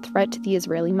business as a threat to the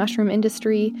Israeli mushroom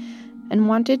industry and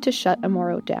wanted to shut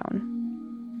Amoro down.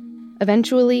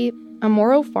 Eventually,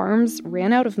 Amoro Farms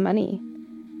ran out of money.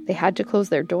 They had to close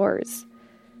their doors.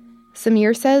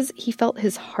 Samir says he felt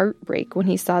his heart break when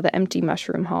he saw the empty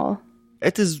mushroom hall.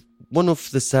 It is one of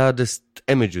the saddest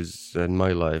images in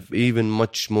my life, even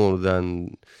much more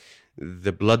than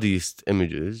the bloodiest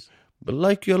images. But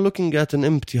like you're looking at an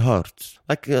empty heart,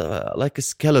 like a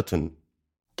skeleton.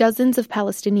 Dozens of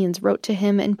Palestinians wrote to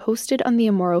him and posted on the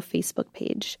Amoro Facebook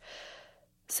page.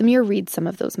 Samir reads some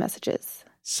of those messages.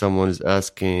 Someone is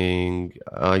asking,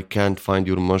 I can't find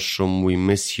your mushroom, we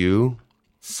miss you.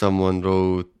 Someone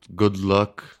wrote, good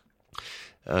luck.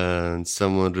 And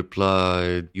someone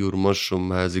replied, your mushroom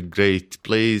has a great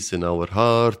place in our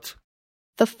heart.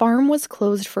 The farm was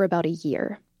closed for about a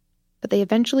year, but they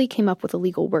eventually came up with a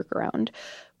legal workaround,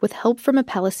 with help from a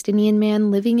Palestinian man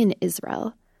living in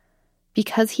Israel.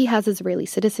 Because he has Israeli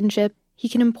citizenship, he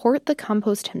can import the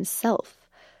compost himself,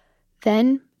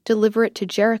 then deliver it to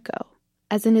Jericho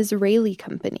as an Israeli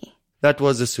company. That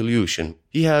was the solution.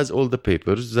 He has all the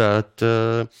papers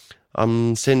that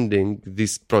I'm sending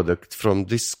this product from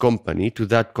this company to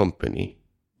that company.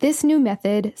 This new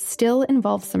method still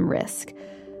involves some risk,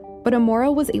 but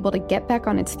Amora was able to get back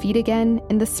on its feet again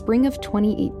in the spring of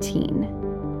 2018.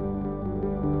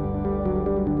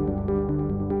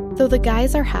 Though the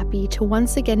guys are happy to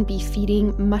once again be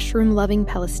feeding mushroom-loving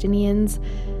Palestinians,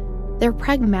 they're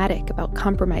pragmatic about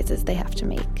compromises they have to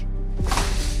make.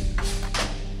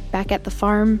 Back at the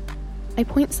farm, I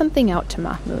point something out to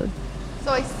Mahmoud.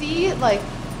 So I see,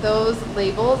 those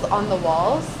labels on the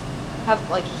walls have,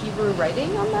 Hebrew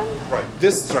writing on them? Right.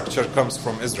 This structure comes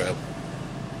from Israel.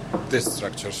 This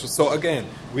structure. So again,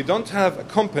 we don't have a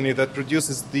company that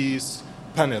produces these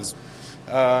panels.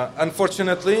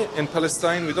 Unfortunately, in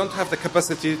Palestine, we don't have the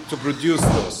capacity to produce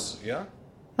those, yeah?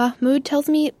 Mahmoud tells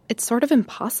me it's sort of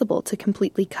impossible to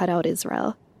completely cut out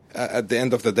Israel. At the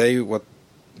end of the day,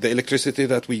 the electricity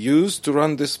that we use to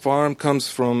run this farm comes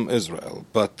from Israel.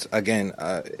 But again,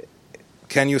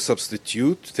 can you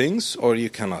substitute things or you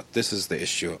cannot? This is the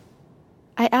issue.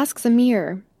 I ask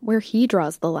Samir where he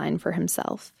draws the line for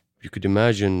himself. You could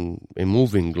imagine a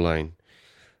moving line.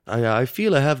 I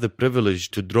feel I have the privilege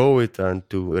to draw it and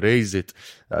to erase it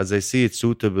as I see it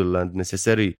suitable and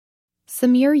necessary.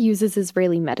 Samir uses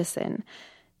Israeli medicine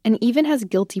and even has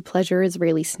guilty pleasure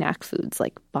Israeli snack foods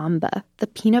like bamba, the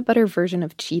peanut butter version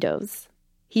of Cheetos.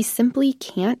 He simply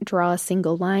can't draw a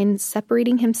single line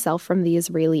separating himself from the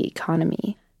Israeli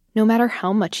economy, no matter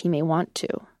how much he may want to.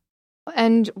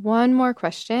 And one more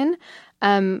question.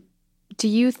 Do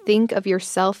you think of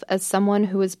yourself as someone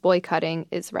who is boycotting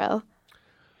Israel?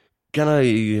 Can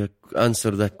I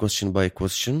answer that question by a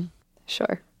question?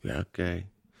 Sure. Yeah, okay.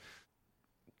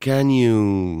 Can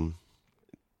you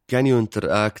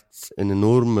interact in a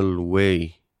normal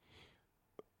way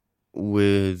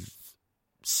with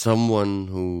someone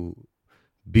who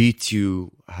beats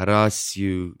you, harass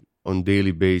you on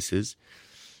daily basis?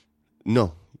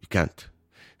 No, you can't.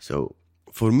 So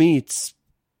for me,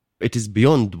 it is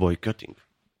beyond boycotting.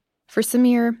 For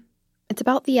Samir, it's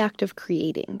about the act of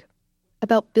creating,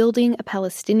 about building a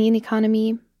Palestinian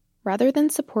economy rather than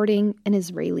supporting an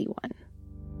Israeli one.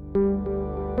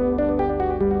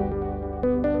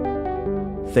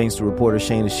 Thanks to reporter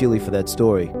Shana Shealy for that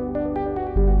story.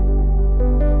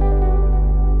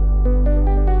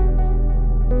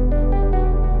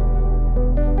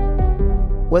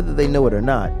 Whether they know it or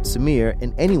not, Samir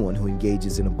and anyone who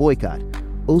engages in a boycott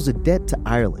owes a debt to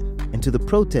Ireland and to the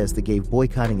protest that gave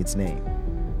boycotting its name.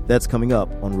 That's coming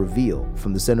up on Reveal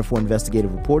from the Center for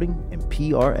Investigative Reporting and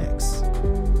PRX.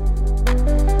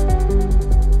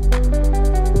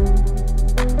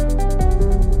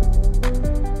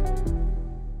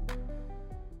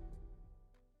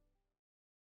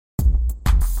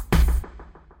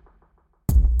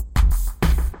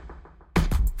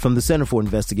 From the Center for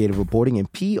Investigative Reporting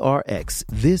and PRX,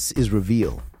 this is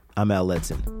Reveal. I'm Al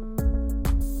Letson.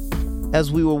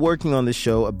 As we were working on the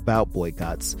show about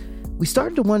boycotts, we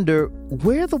started to wonder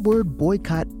where the word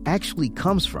boycott actually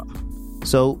comes from.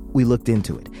 So we looked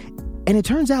into it. And it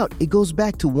turns out it goes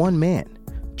back to one man,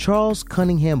 Charles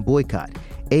Cunningham Boycott,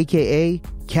 a.k.a.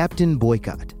 Captain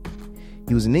Boycott.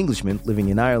 He was an Englishman living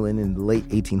in Ireland in the late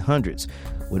 1800s,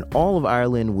 when all of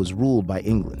Ireland was ruled by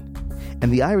England.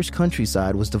 And the Irish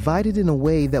countryside was divided in a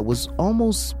way that was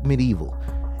almost medieval.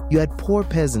 You had poor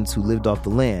peasants who lived off the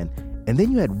land, and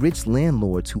then you had rich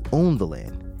landlords who owned the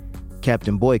land.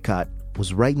 Captain Boycott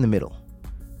was right in the middle.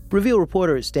 Reveal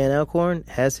reporter Stan Alcorn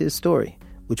has his story,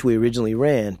 which we originally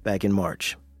ran back in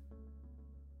March.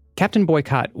 Captain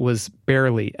Boycott was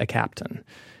barely a captain.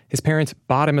 His parents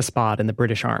bought him a spot in the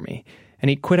British Army, and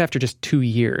he quit after just 2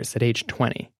 years at age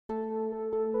 20.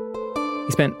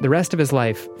 He spent the rest of his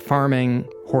life farming,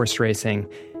 horse racing,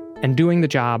 and doing the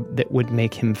job that would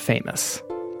make him famous,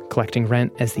 collecting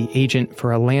rent as the agent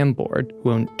for a landlord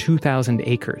who owned 2,000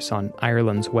 acres on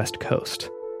Ireland's west coast.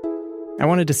 I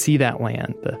wanted to see that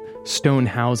land, the stone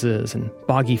houses and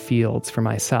boggy fields for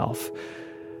myself.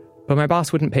 But my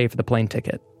boss wouldn't pay for the plane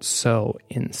ticket, so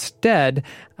instead,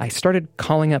 I started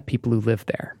calling up people who lived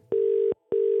there.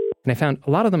 And I found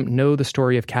a lot of them know the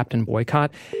story of Captain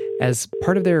Boycott as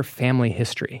part of their family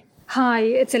history. Hi,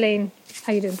 it's Elaine.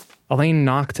 How you doing? Elaine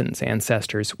Naughton's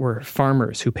ancestors were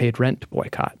farmers who paid rent to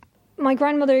Boycott. My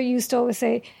grandmother used to always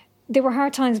say there were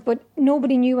hard times, but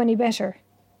nobody knew any better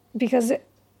because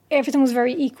everything was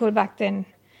very equal back then.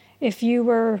 If you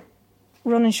were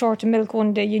running short of milk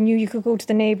one day, you knew you could go to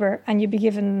the neighbour and you'd be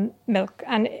given milk.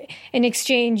 And in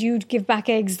exchange, you'd give back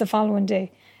eggs the following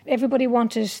day. Everybody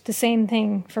wanted the same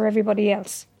thing for everybody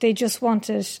else. They just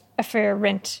wanted a fair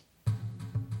rent.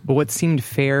 But what seemed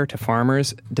fair to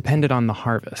farmers depended on the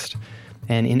harvest.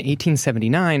 And in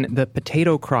 1879, the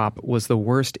potato crop was the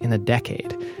worst in a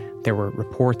decade. There were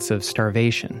reports of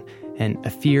starvation and a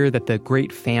fear that the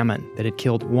Great Famine that had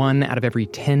killed 1 out of every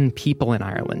 10 people in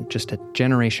Ireland just a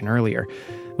generation earlier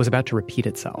was about to repeat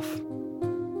itself.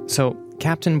 So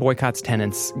Captain Boycott's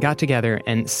tenants got together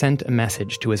and sent a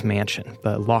message to his mansion,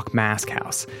 the Loch Mask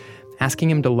House, asking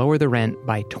him to lower the rent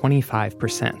by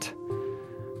 25%.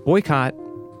 Boycott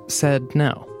said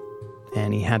no.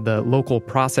 And he had the local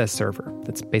process server,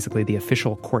 that's basically the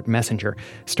official court messenger,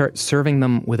 start serving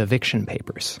them with eviction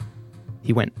papers.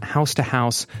 He went house to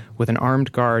house with an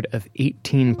armed guard of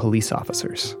 18 police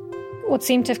officers. What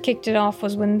seemed to have kicked it off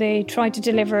was when they tried to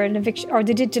deliver an eviction, or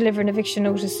they did deliver an eviction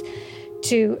notice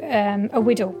to a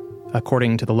widow.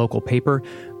 According to the local paper,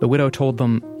 the widow told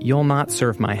them, "You'll not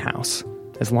serve my house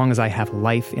as long as I have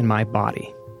life in my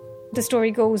body." The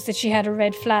story goes that she had a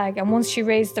red flag, and once she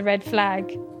raised the red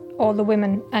flag, all the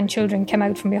women and children came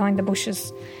out from behind the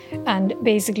bushes and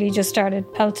basically just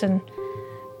started pelting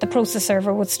the process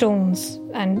server with stones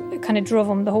and kind of drove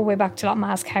him the whole way back to Loch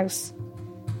Mask House.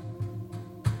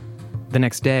 The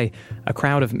next day, a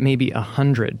crowd of maybe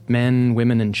 100 men,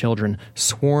 women, and children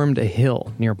swarmed a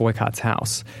hill near Boycott's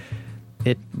house.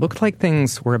 It looked like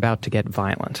things were about to get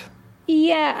violent.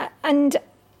 Yeah, and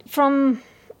from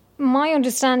my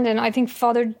understanding, I think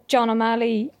Father John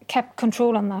O'Malley kept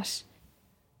control on that.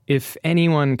 If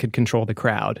anyone could control the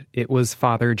crowd, it was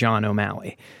Father John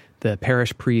O'Malley, the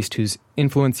parish priest whose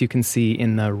influence you can see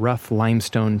in the rough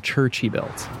limestone church he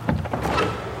built,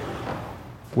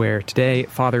 where today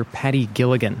Father Paddy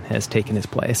Gilligan has taken his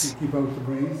place. Keep out the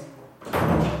breeze.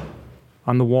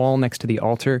 On the wall next to the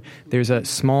altar, there's a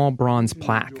small bronze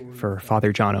plaque for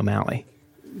Father John O'Malley.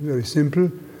 Very simple.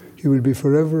 He will be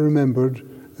forever remembered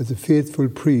as a faithful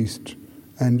priest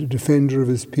and defender of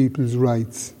his people's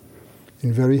rights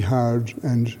in very hard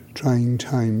and trying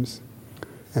times.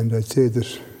 And I'd say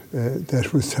that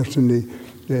that was certainly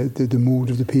the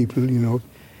mood of the people, you know.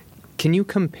 Can you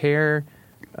compare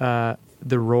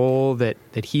the role that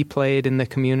he played in the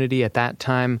community at that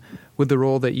time with the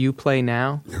role that you play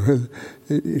now? Well,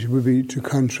 it would be to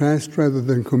contrast rather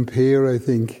than compare, I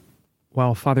think.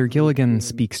 While Father Gilligan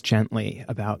speaks gently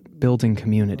about building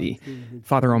community,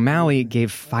 Father O'Malley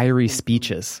gave fiery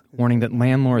speeches warning that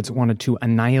landlords wanted to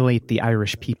annihilate the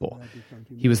Irish people.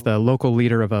 He was the local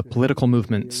leader of a political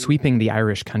movement sweeping the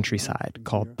Irish countryside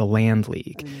called the Land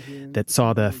League that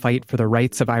saw the fight for the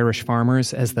rights of Irish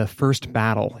farmers as the first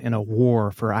battle in a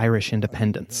war for Irish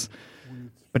independence.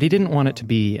 But he didn't want it to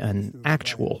be an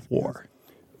actual war.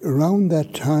 Around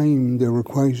that time, there were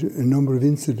quite a number of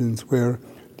incidents where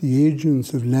the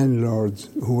agents of landlords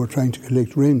who were trying to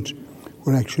collect rent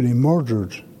were actually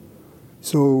murdered.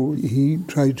 So he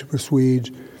tried to persuade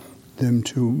them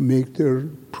to make their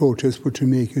protest, but to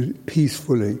make it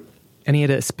peacefully. And he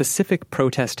had a specific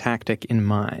protest tactic in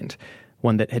mind,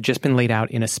 one that had just been laid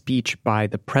out in a speech by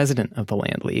the president of the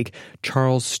Land League,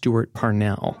 Charles Stewart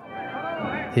Parnell.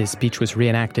 His speech was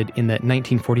reenacted in the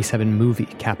 1947 movie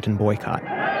Captain Boycott.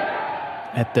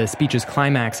 At the speech's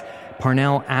climax,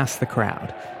 Parnell asked the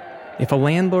crowd, if a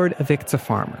landlord evicts a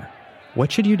farmer,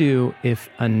 what should you do if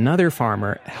another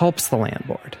farmer helps the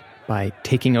landlord by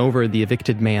taking over the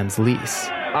evicted man's lease?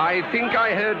 I think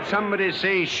I heard somebody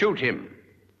say, shoot him.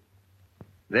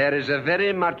 There is a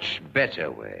very much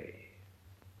better way,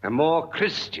 a more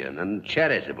Christian and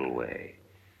charitable way.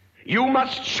 You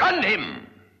must shun him.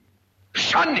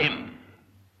 Shun him.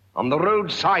 On the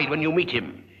roadside when you meet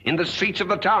him, in the streets of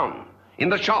the town, in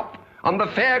the shop, on the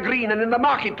fair green and in the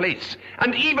marketplace,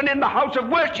 and even in the house of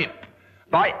worship,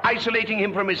 by isolating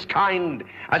him from his kind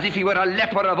as if he were a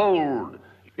leper of old.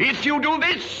 If you do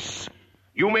this,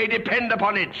 you may depend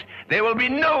upon it, there will be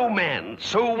no man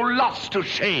so lost to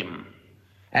shame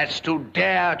as to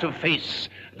dare to face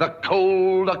the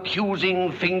cold,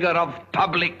 accusing finger of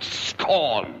public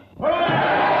scorn.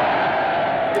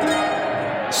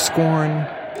 Scorn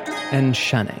and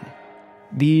shunning.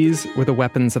 These were the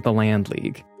weapons of the Land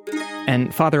League.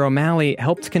 And Father O'Malley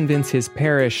helped convince his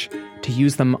parish to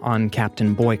use them on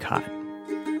Captain Boycott.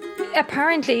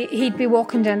 Apparently, he'd be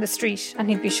walking down the street and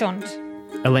he'd be shunned.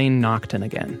 Elaine Naughton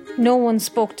again. No one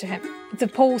spoke to him. The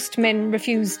postmen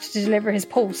refused to deliver his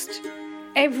post.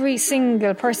 Every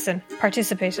single person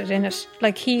participated in it,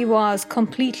 like he was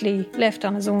completely left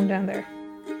on his own down there.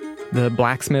 The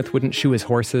blacksmith wouldn't shoe his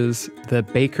horses. The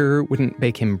baker wouldn't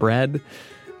bake him bread.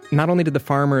 Not only did the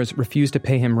farmers refuse to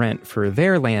pay him rent for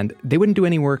their land, they wouldn't do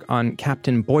any work on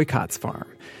Captain Boycott's farm,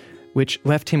 which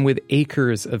left him with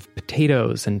acres of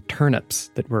potatoes and turnips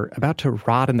that were about to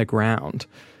rot in the ground.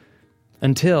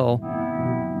 Until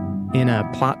In a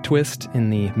plot twist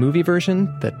in the movie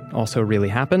version that also really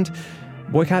happened,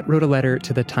 Boycott wrote a letter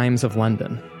to the Times of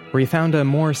London, where he found a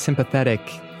more sympathetic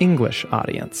English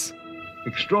audience.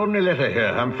 Extraordinary letter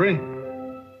here, Humphrey.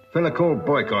 Fella called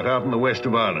Boycott out in the west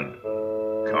of Ireland.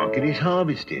 Can't get his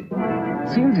harvest in.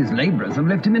 Seems his labourers have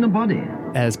left him in a body.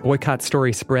 As Boycott's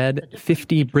story spread,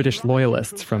 50 British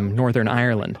loyalists from Northern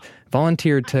Ireland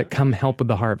volunteered to come help with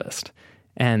the harvest.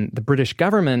 And the British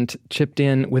government chipped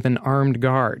in with an armed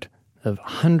guard of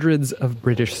hundreds of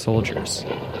British soldiers.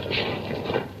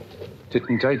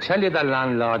 Didn't I tell you the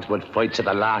landlords would fight to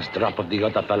the last drop of the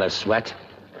other fella's sweat?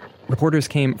 Reporters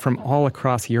came from all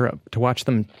across Europe to watch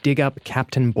them dig up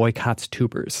Captain Boycott's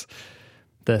tubers.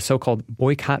 The so-called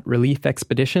Boycott Relief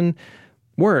Expedition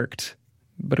worked,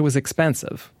 but it was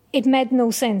expensive. It made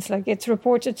no sense. Like, it's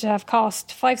reported to have cost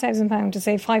 £5,000 to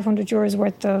save €500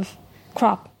 worth of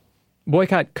crop.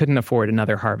 Boycott couldn't afford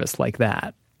another harvest like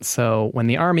that. So when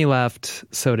the army left,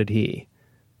 so did he.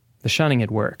 The shunning had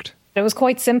worked. It was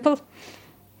quite simple,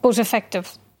 but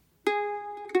effective.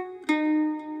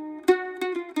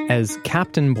 As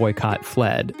Captain Boycott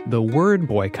fled, the word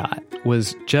boycott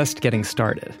was just getting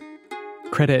started.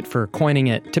 Credit for coining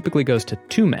it typically goes to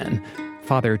two men,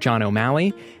 Father John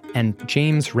O'Malley and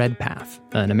James Redpath,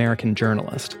 an American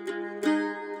journalist.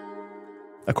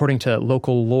 According to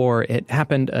local lore, it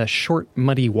happened a short,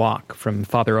 muddy walk from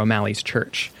Father O'Malley's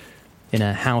church, in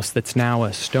a house that's now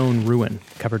a stone ruin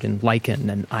covered in lichen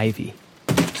and ivy.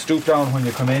 Stoop down when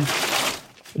you come in.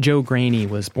 Joe Graney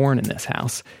was born in this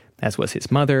house, as was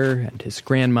his mother and his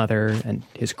grandmother and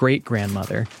his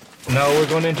great-grandmother. Now we're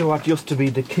going into what used to be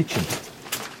the kitchen.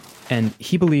 And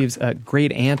he believes a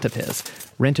great-aunt of his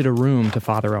rented a room to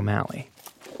Father O'Malley.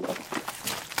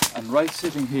 And right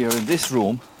sitting here in this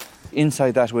room,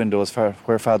 inside that window is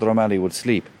where Father O'Malley would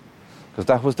sleep. Because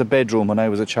that was the bedroom when I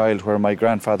was a child where my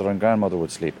grandfather and grandmother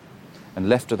would sleep. And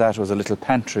left of that was a little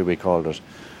pantry, we called it,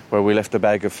 where we left a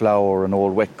bag of flour and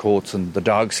old wet coats and the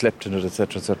dog slept in it,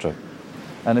 etc., etc.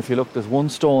 And if you look, there's one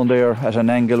stone there at an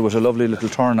angle with a lovely little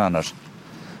turn on it.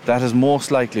 That is most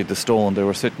likely the stone they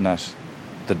were sitting at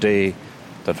the day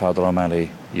that Father O'Malley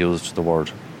used the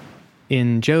word.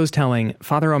 In Joe's telling,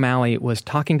 Father O'Malley was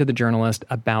talking to the journalist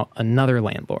about another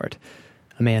landlord,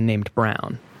 a man named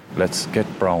Brown. Let's get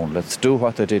Brown. Let's do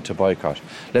what they did to Boycott.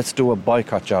 Let's do a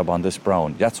boycott job on this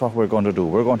Brown. That's what we're going to do.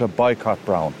 We're going to boycott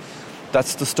Brown.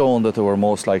 That's the stone that they were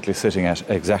most likely sitting at,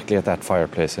 exactly at that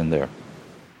fireplace in there.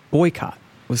 Boycott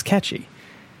was catchy.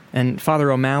 And Father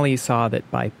O'Malley saw that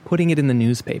by putting it in the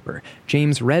newspaper,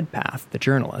 James Redpath, the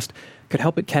journalist, could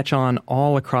help it catch on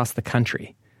all across the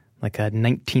country, like a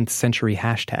 19th century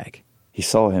hashtag. He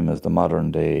saw him as the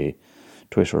modern day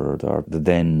Twitter or the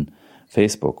then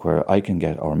Facebook, where I can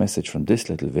get our message from this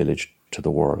little village to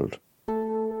the world.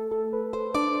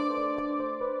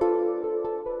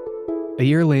 A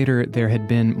year later, there had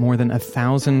been more than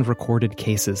 1,000 recorded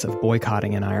cases of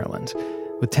boycotting in Ireland,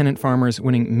 with tenant farmers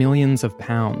winning millions of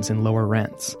pounds in lower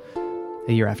rents.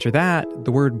 A year after that,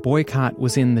 the word boycott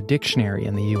was in the dictionary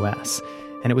in the US,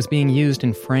 and it was being used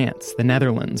in France, the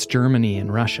Netherlands, Germany,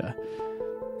 and Russia.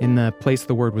 In the place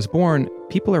the word was born,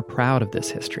 people are proud of this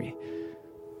history.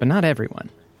 But not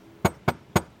everyone.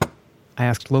 I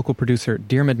asked local producer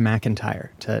Diarmuid McIntyre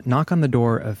to knock on the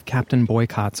door of Captain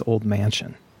Boycott's old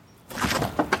mansion.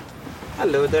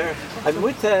 Hello there. I'm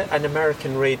with an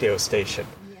American radio station.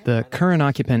 The current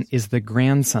occupant is the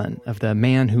grandson of the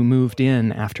man who moved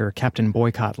in after Captain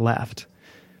Boycott left.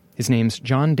 His name's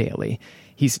John Daly.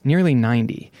 He's nearly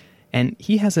 90, and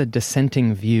he has a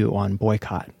dissenting view on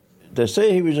Boycott. They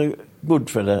say he was a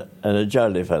good fella and a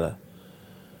jolly fella.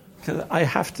 I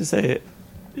have to say,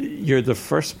 you're the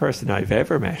first person I've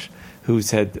ever met who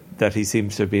said that he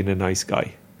seems to have been a nice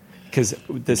guy. Because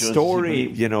the story,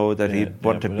 that he'd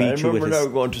want to beat you with I remember now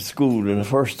going to school, and the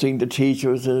first thing the teacher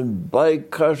was saying,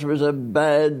 Boycott was a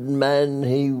bad man.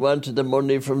 He wanted the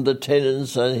money from the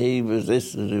tenants, and he was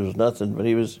this, and he was nothing. But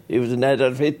he was an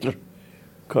Adolf Hitler,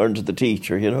 according to the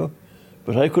teacher,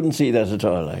 But I couldn't see that at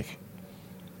all,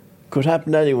 Could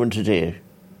happen to anyone today.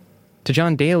 To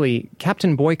John Daly,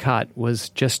 Captain Boycott was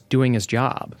just doing his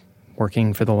job,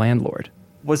 working for the landlord.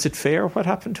 Was it fair what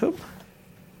happened to him?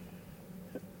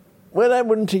 Well, I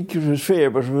wouldn't think it was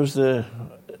fair, but it was the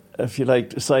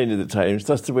sign of the times.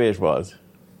 That's the way it was.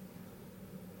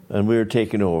 And we were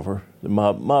taking over, the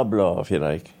mob law, if you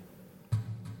like.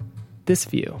 This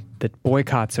view, that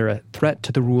boycotts are a threat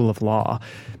to the rule of law,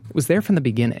 was there from the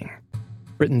beginning.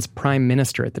 Britain's prime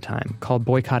minister at the time called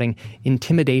boycotting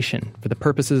intimidation for the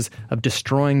purposes of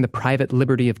destroying the private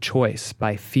liberty of choice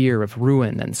by fear of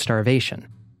ruin and starvation.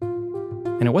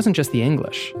 And it wasn't just the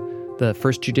English. The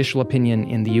first judicial opinion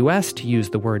in the U.S. to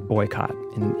use the word boycott,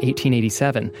 in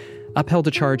 1887, upheld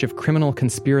a charge of criminal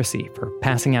conspiracy for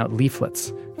passing out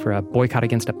leaflets for a boycott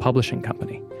against a publishing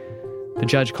company. The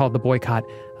judge called the boycott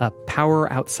a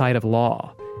power outside of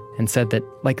law and said that,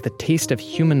 like the taste of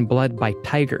human blood by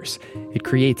tigers, it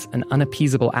creates an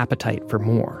unappeasable appetite for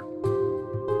more.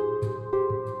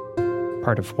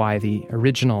 Part of why the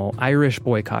original Irish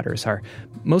boycotters are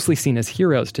mostly seen as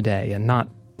heroes today and not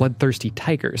bloodthirsty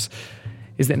tigers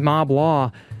is that mob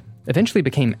law eventually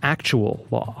became actual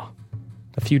law.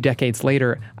 A few decades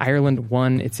later, Ireland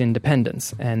won its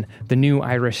independence, and the new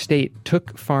Irish state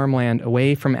took farmland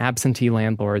away from absentee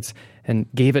landlords and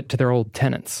gave it to their old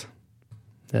tenants.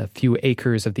 The few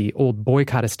acres of the old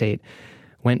Boycott estate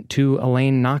went to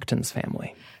Elaine Naughton's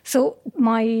family. So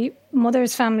my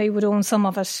mother's family would own some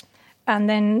of it, and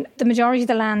then the majority of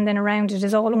the land then around it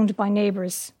is all owned by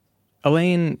neighbours.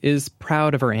 Elaine is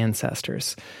proud of her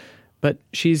ancestors, but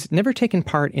she's never taken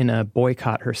part in a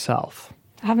boycott herself.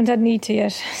 I haven't had need to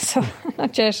yet, so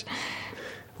not yet.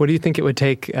 What do you think it would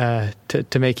take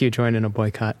to make you join in a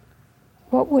boycott?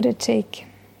 What would it take?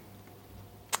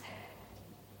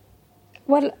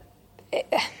 Well,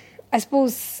 I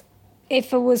suppose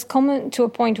if it was coming to a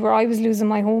point where I was losing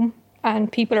my home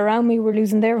and people around me were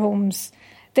losing their homes,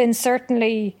 then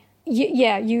certainly,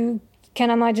 you can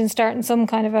imagine starting some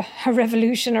kind of a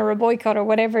revolution or a boycott or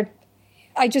whatever.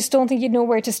 I just don't think you'd know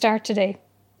where to start today.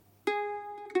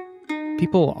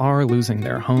 People are losing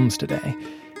their homes today.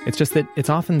 It's just that it's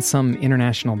often some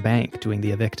international bank doing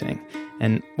the evicting.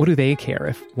 And what do they care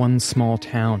if one small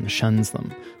town shuns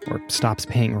them or stops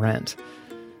paying rent?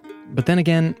 But then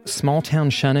again, small town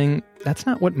shunning, that's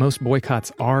not what most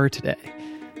boycotts are today.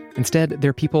 Instead,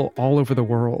 they're people all over the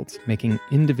world making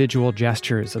individual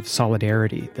gestures of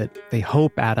solidarity that they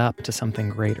hope add up to something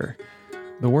greater.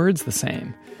 The word's the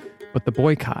same, but the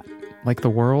boycott, like the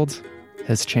world,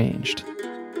 has changed.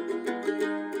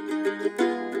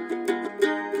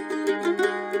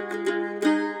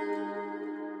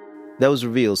 That was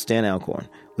Reveal's Stan Alcorn,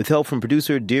 with help from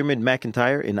producer Diarmuid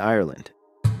McIntyre in Ireland.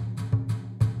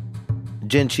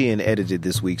 Jen Sheehan edited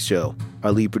this week's show.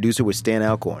 Our lead producer was Stan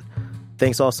Alcorn.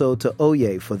 Thanks also to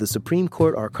Oye for the Supreme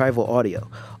Court archival audio.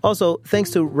 Also, thanks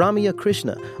to Ramya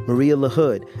Krishna, Maria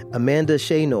LaHood, Amanda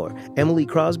Shaynor, Emily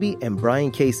Crosby, and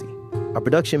Brian Casey. Our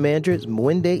production manager is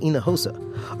Mwende Inahosa.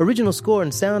 Original score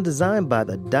and sound design by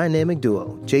the dynamic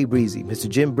duo, Jay Breezy, Mr.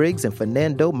 Jim Briggs, and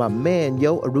Fernando, my man,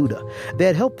 Yo Aruda. They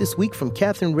had help this week from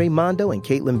Catherine Raimondo and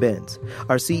Caitlin Benz.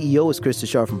 Our CEO is Krista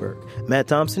Scharfenberg. Matt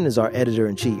Thompson is our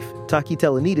editor-in-chief. Taki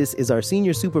Telenidis is our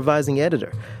senior supervising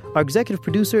editor. Our executive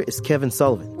producer is Kevin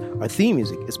Sullivan. Our theme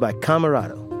music is by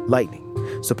Camerado, Lightning.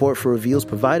 Support for Reveals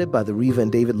provided by the Reva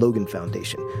and David Logan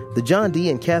Foundation, the John D.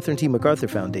 and Catherine T. MacArthur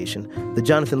Foundation, the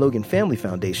Jonathan Logan Family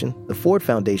Foundation, the Ford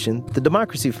Foundation, the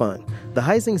Democracy Fund, the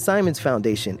Heising Simons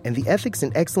Foundation, and the Ethics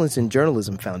and Excellence in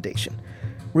Journalism Foundation.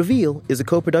 Reveal is a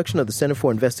co-production of the Center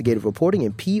for Investigative Reporting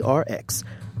and PRX.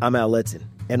 I'm Al Letson.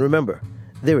 And remember,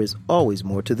 there is always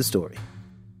more to the story.